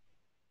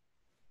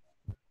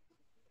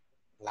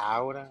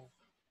 Laura.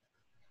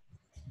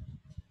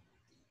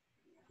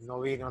 No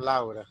vino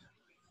Laura.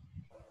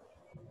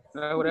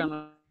 Laura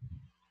no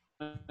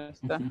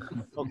está.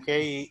 Ok,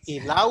 y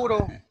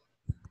Lauro.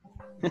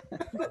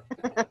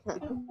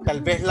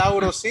 Tal vez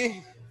Lauro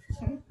sí.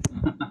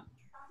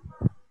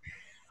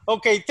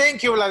 Okay,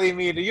 thank you,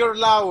 Vladimir. You're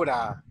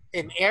Laura.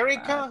 And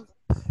Erica?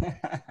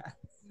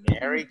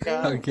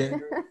 Erica. Okay.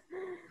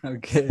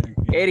 Okay.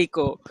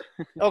 Érico.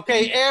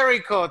 Okay,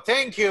 Erico.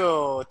 Thank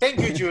you. Thank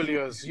you,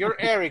 Julius. You're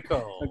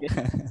Erico. Okay.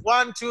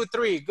 1, 2,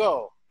 3,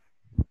 go.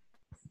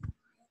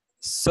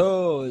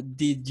 So,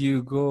 did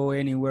you go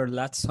anywhere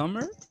last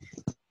summer?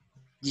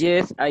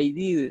 Yes, I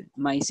did.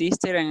 My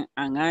sister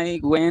and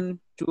I went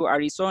to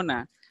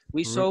Arizona.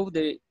 We saw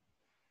the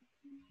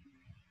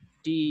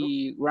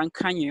Grand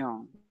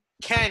Canyon.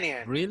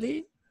 Canyon.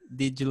 Really?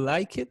 Did you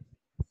like it?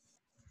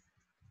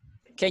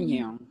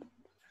 Canyon.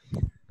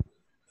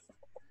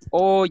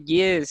 Oh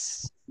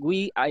yes,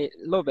 I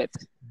love it.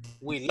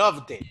 We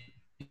loved it.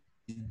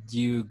 Did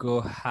you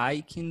go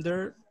hiking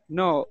there?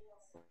 No,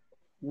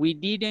 we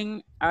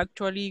didn't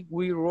actually.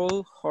 We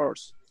rode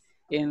horse,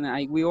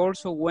 and we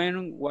also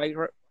went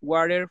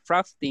water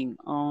rafting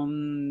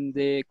on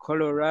the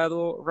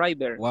Colorado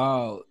River.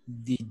 Wow,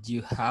 did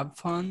you have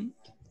fun?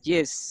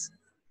 Yes,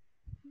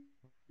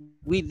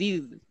 we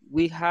did.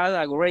 We had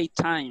a great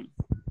time.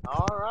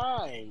 All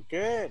right,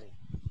 good.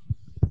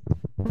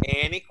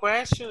 Any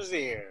questions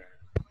there?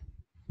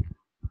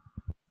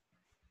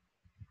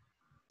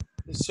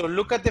 So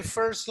look at the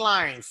first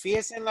line.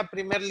 Fíjense en la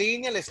primera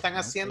línea, le están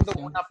haciendo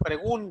una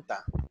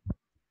pregunta.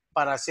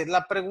 Para hacer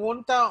la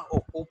pregunta,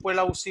 ocupo el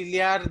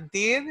auxiliar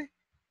did.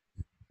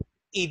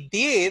 Y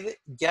did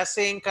ya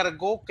se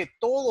encargó que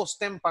todo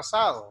esté en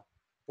pasado.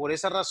 Por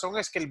esa razón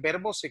es que el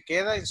verbo se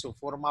queda en su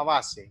forma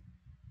base.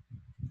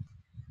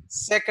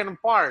 Second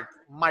part,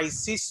 my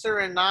sister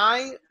and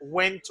I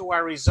went to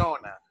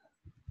Arizona.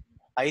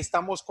 Ahí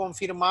estamos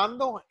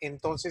confirmando,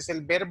 entonces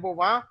el verbo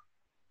va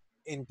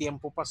en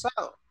tiempo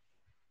pasado.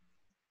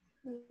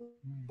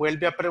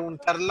 Vuelve a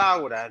preguntar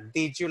Laura,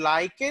 did you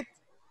like it?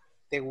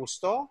 ¿Te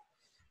gustó?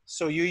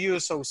 So you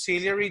use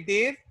auxiliary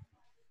did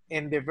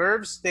and the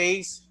verb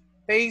stays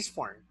base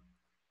form.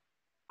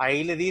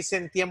 Ahí le dice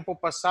en tiempo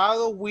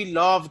pasado, we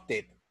loved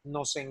it.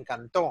 Nos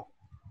encantó.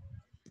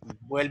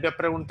 Vuelve a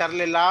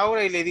preguntarle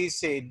Laura y le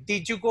dice,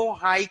 did you go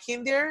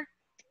hiking there?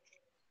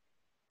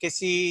 Que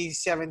si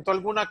se aventó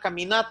alguna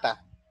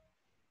caminata.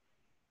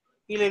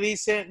 Y le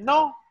dice,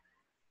 no,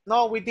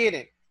 we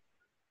didn't.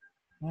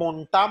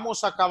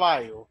 Montamos a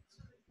caballo.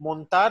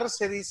 Montar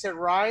se dice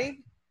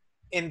ride,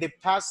 and the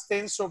past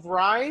tense of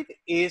ride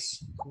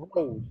is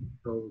rode.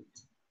 Road.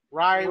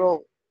 Ride,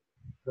 Road.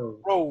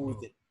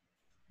 rode.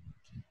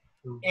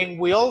 And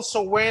we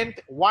also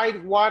went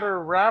whitewater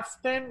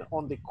rafting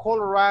on the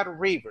Colorado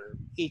River.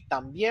 Y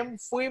también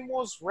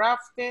fuimos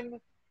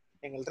rafting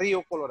en el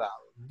río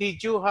Colorado.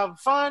 Did you have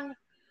fun?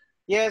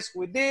 Yes,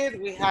 we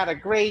did. We had a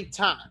great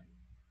time.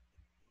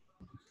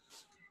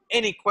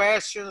 Any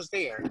questions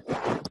there?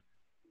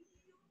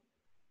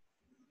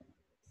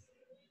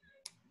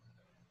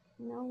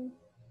 No.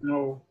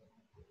 No.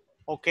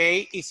 Ok,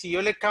 y si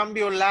yo le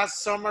cambio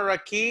last summer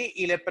aquí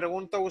y le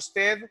pregunto a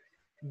usted,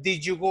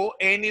 did you go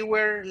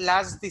anywhere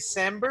last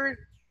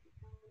December?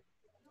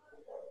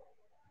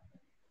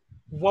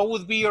 What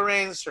would be your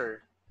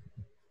answer?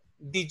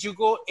 Did you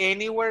go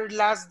anywhere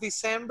last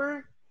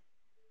December?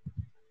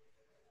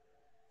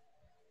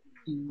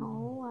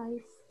 No, I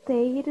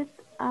stayed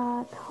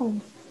at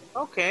home.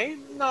 Okay,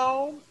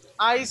 no,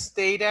 I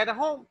stayed at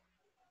home.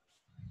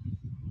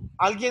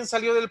 ¿Alguien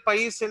salió del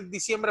país el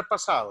diciembre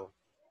pasado?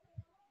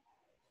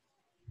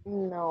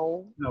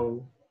 No.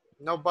 No.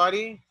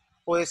 Nobody.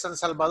 ¿O de San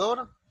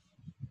Salvador?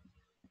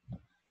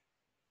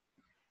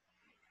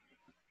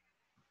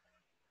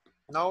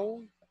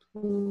 No.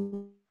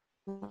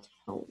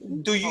 No.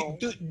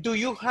 Do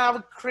you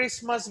have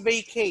Christmas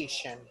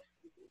vacation?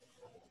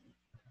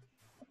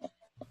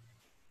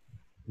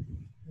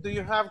 Do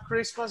you have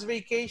Christmas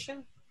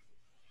vacation?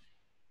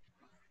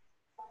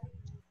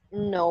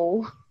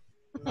 No.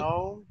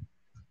 No.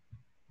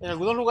 En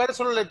algunos lugares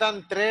solo les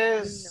dan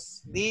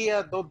 3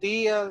 días, 2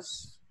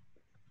 días.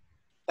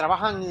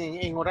 Trabajan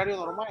en horario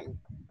normal.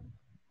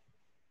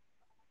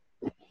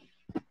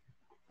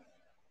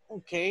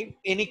 Okay.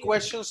 Any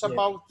questions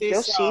about Yo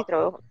this? sí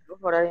trabajo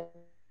por ahí.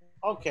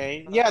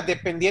 Okay. Yeah,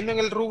 dependiendo en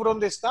el rubro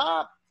donde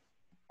está,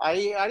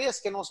 hay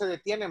áreas que no se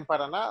detienen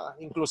para nada.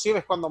 Inclusive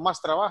es cuando más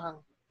trabajan.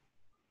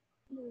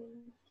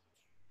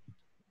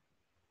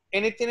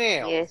 Anything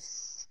else?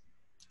 Yes.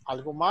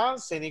 ¿Algo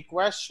más? Any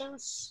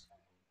questions?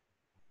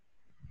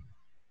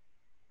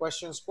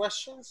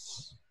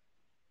 Questions?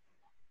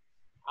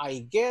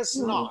 I guess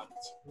not.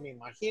 Me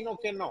imagino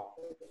que no.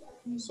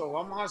 So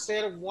vamos a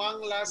hacer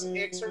one last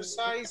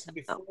exercise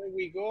before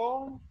we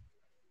go.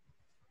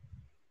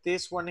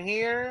 This one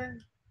here.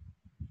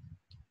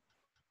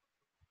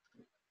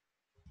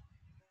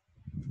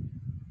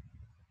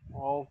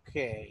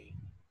 Okay.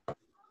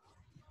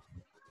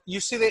 You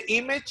see the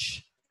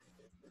image?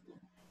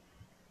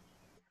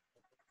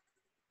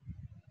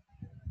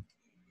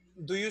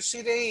 Do you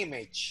see the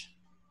image?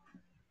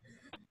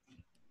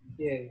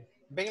 Yeah.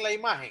 ¿Ven la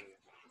imagen?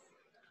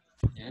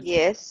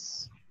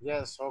 Yes.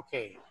 Yes,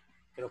 okay.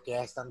 Creo que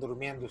ya están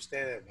durmiendo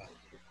ustedes, ¿no?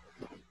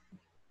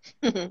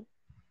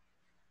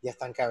 Ya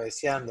están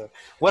cabeceando.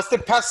 What's the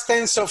past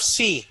tense of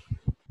see?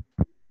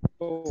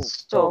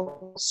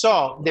 So.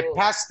 So, the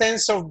past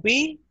tense of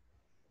be?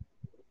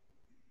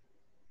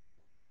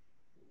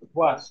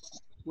 Was.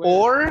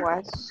 Or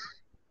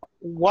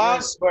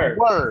Was. were.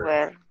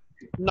 Were.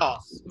 No,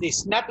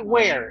 it's not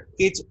where,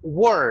 it's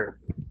were.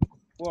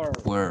 Where?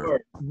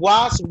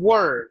 Was,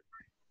 were.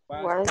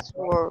 Was.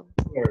 Were.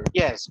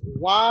 Yes,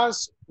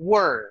 was,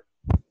 were.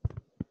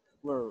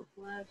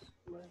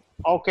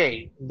 Ok,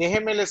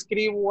 déjeme le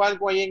escribo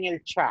algo ahí en el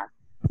chat.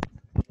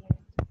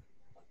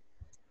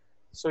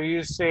 So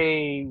you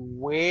say,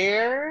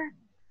 where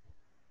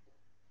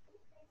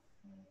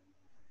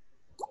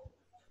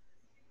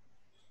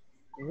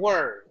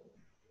were.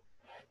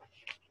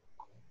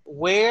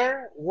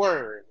 Where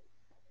were.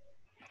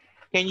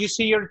 Can you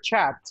see your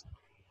chat?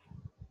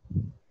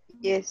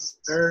 Yes.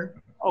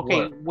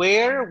 Okay,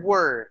 where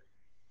were.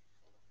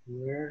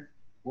 Where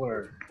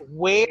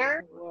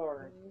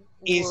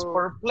is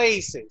for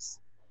places.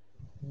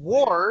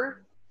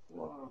 Were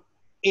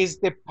is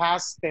the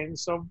past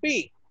tense of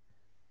be.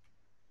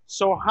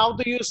 So how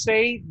do you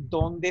say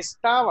 ¿dónde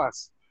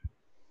estabas?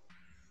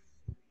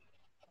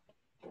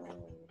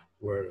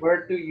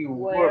 Where do you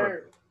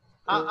work?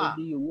 Where are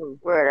did you work?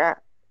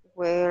 Where?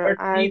 Where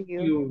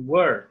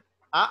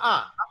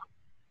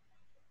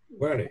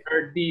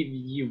did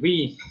you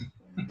be?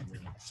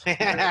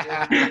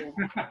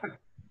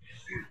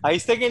 Ahí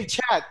está en el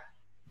chat.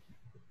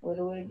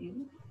 Where were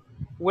you?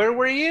 Where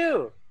were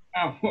you?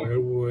 Where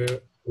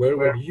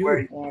were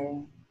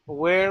you?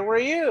 Where were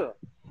you?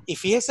 Y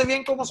fíjese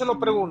bien cómo se lo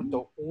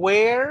pregunto.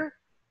 Where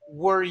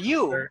were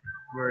you?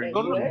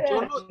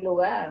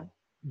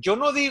 Yo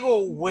no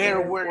digo where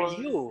were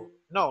you.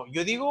 No,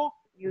 yo digo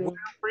where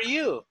were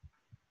you?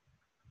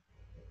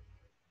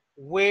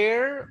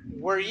 Where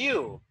were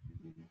you?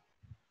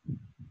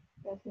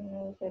 Casi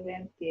no se le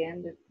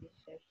entiende,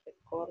 se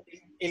corta.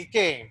 ¿El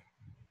qué?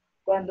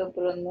 Cuando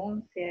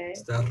pronuncia.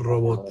 Está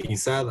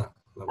robotizada.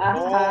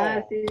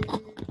 Ajá, sí,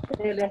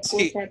 se le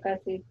escucha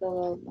casi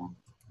todo. ¿No?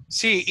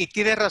 Sí, y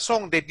tiene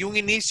razón. Desde un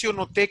inicio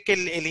noté que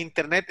el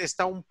internet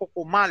está un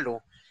poco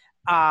malo.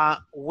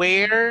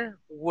 Where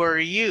were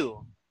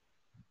you?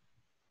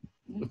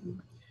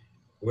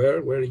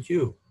 Where were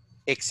you?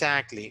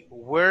 Exactly.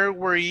 Where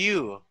were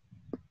you?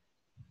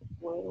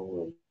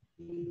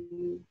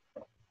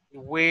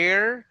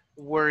 Where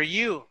were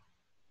you?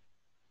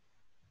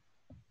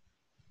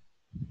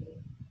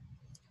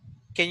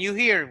 Can you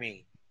hear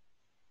me?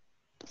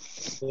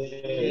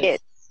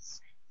 Yes.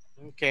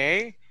 Ok.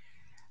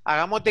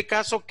 Hagamos de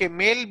caso que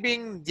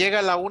Melvin llega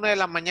a la 1 de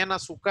la mañana a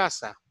su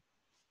casa.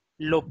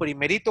 Lo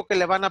primerito que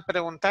le van a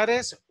preguntar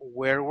es,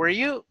 where were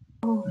you?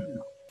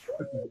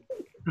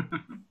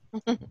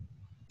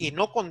 Y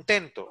no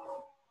contento.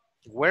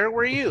 Where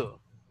were you?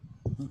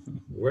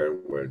 Where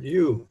were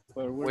you?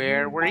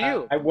 Where were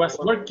you? I was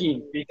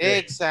working.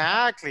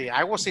 Exactly.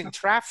 I was in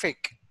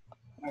traffic.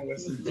 I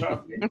was in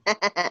traffic.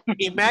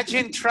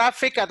 Imagine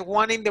traffic at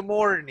 1 in the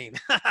morning.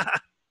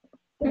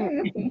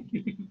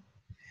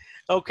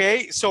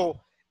 Okay, so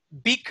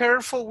be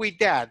careful with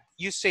that.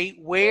 You say,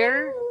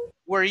 where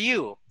were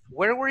you?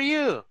 Where were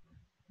you?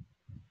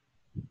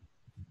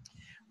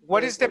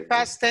 What is the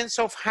past tense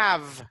of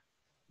have?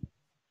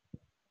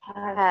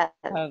 Had.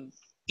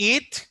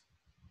 Eat.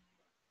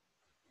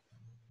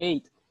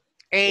 Ate.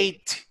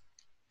 Ate.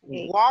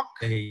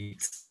 Walk.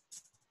 Ate.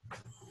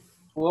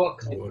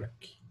 Walk.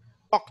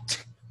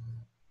 Walked.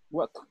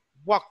 Walk.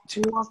 Walked.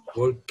 Walked.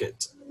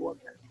 Walk.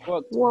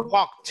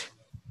 Walked.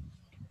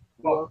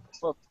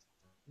 Walk.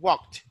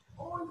 Walked.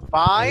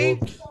 Buy.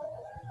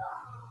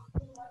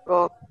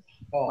 Go.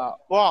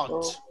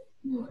 Bought.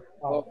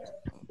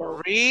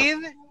 Read.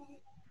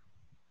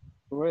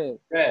 Red.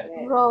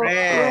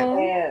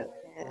 Read.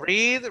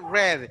 Read,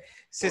 read.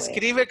 Se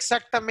escribe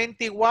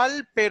exactamente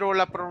igual, pero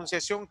la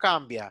pronunciación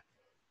cambia.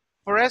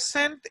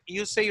 Present,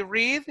 you say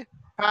read.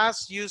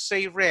 Past, you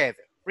say read.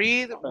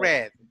 Read,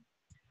 read.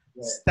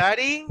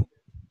 Study.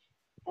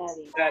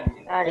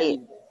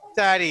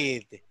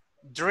 Studied.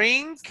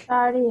 Drink.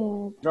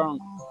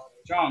 Drunk.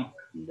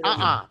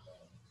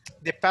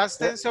 The past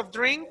tense of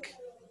drink.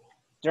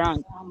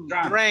 Drunk.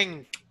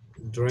 Drank.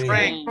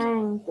 Drink.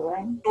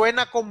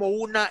 Suena como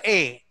una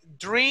E.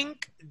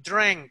 Drink,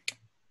 drank.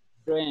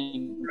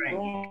 Drink.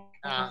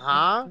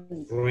 Ajá.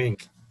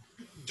 Drink.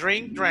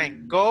 Drink,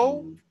 drank.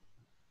 Go.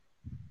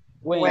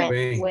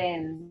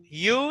 When.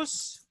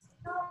 Use.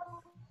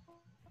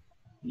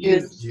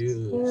 Use.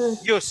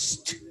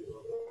 Used.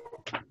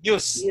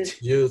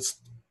 Used. Used.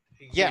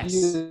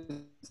 Yes.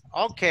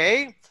 Ok.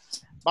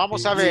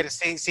 Vamos a ver,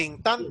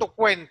 sin tanto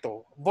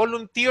cuento.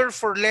 Volunteer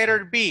for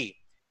letter B.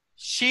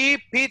 She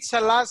pizza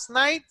last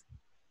night.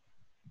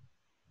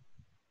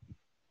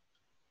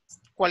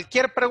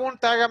 Cualquier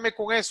pregunta hágame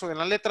con eso en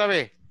la letra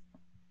B.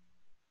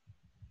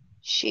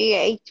 She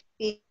ate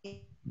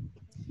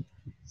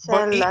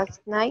pizza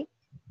last night.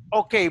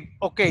 Okay.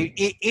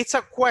 It's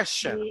a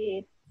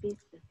question.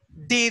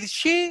 Did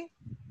she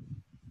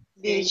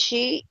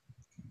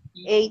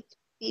Ate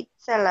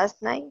pizza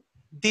last night?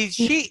 Did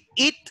she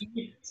eat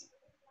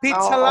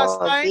pizza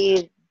last night?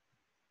 Did.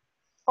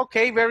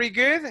 Okay, very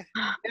good.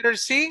 Letter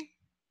C.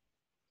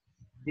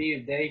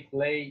 Did they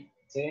play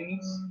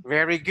tennis?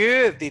 Very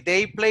good. Did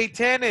they play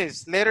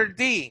tennis? Letter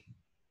D.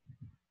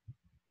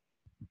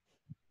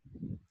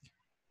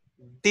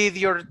 Did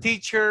your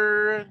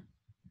teacher...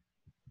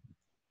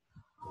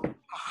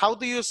 How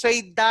do you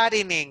say that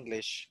in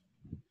English?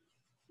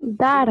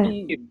 Dar.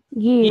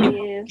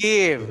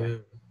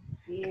 Give.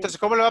 Entonces,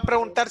 ¿cómo le va a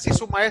preguntar si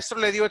su maestro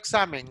le dio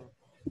examen?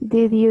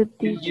 Did your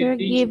teacher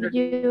give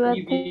you a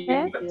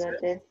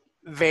test?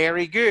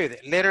 Very good.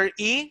 Letter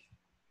E.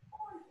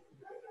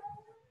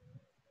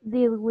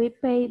 Did we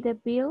pay the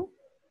bill?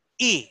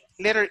 E.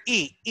 Letter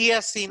E. E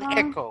as in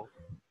echo.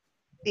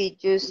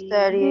 Did you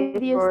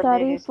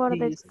study for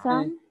the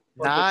exam?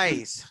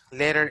 Nice.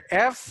 Letter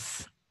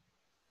F.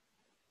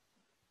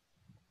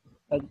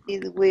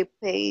 Did we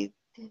pay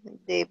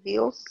the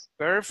bills?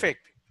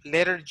 Perfect.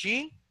 Letter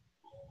G.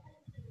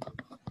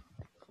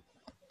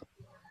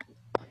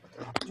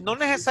 No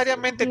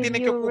necesariamente tiene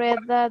que ocupar. Read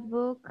that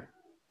book?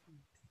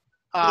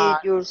 Did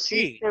your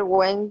sister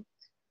went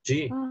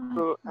G.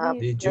 to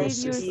Did your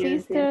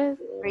sister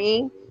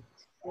drink?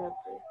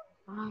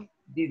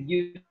 Did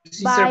you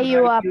buy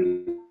you a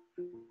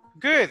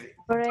Good.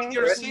 Did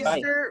your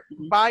sister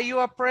buy you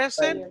a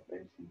present?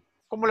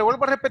 Como le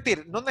vuelvo a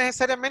repetir, no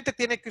necesariamente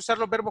tiene que usar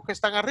los verbos que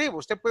están arriba.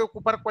 Usted puede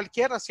ocupar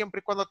cualquiera siempre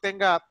y cuando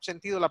tenga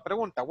sentido la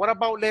pregunta. What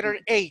about letter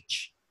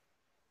H?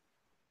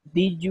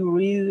 Did you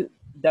read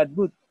that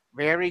book?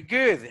 Very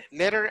good.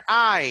 Letter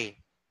I.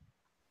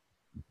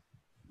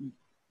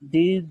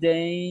 Did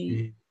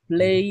they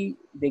play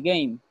the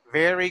game?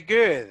 Very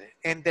good.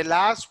 And the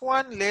last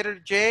one, letter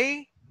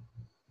J.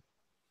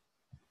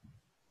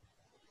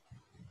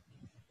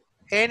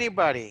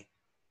 Anybody?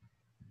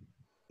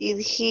 Did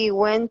he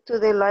went to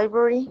the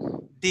library?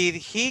 Did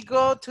he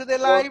go to the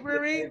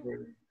library?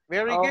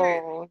 Very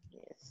good.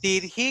 Yes.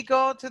 Did he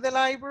go to the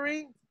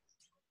library?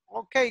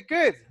 Okay,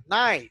 good.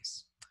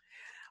 Nice.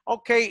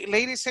 Okay,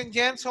 ladies and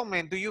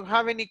gentlemen, do you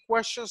have any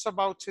questions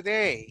about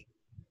today?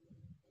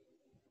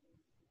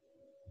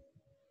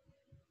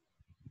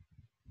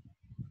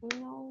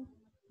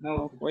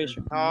 No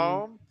question.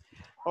 No.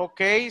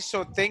 Okay,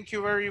 so thank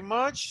you very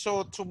much.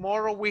 So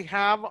tomorrow we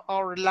have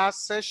our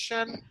last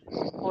session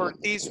for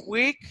this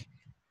week.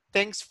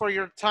 Thanks for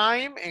your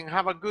time and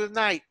have a good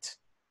night.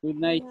 Good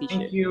night, teacher.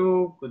 Thank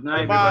you. Good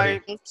night,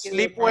 Bye. everybody.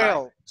 Sleep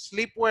well.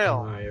 Sleep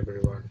well. Bye,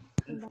 everyone.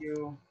 Thank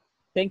you.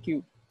 Thank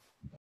you.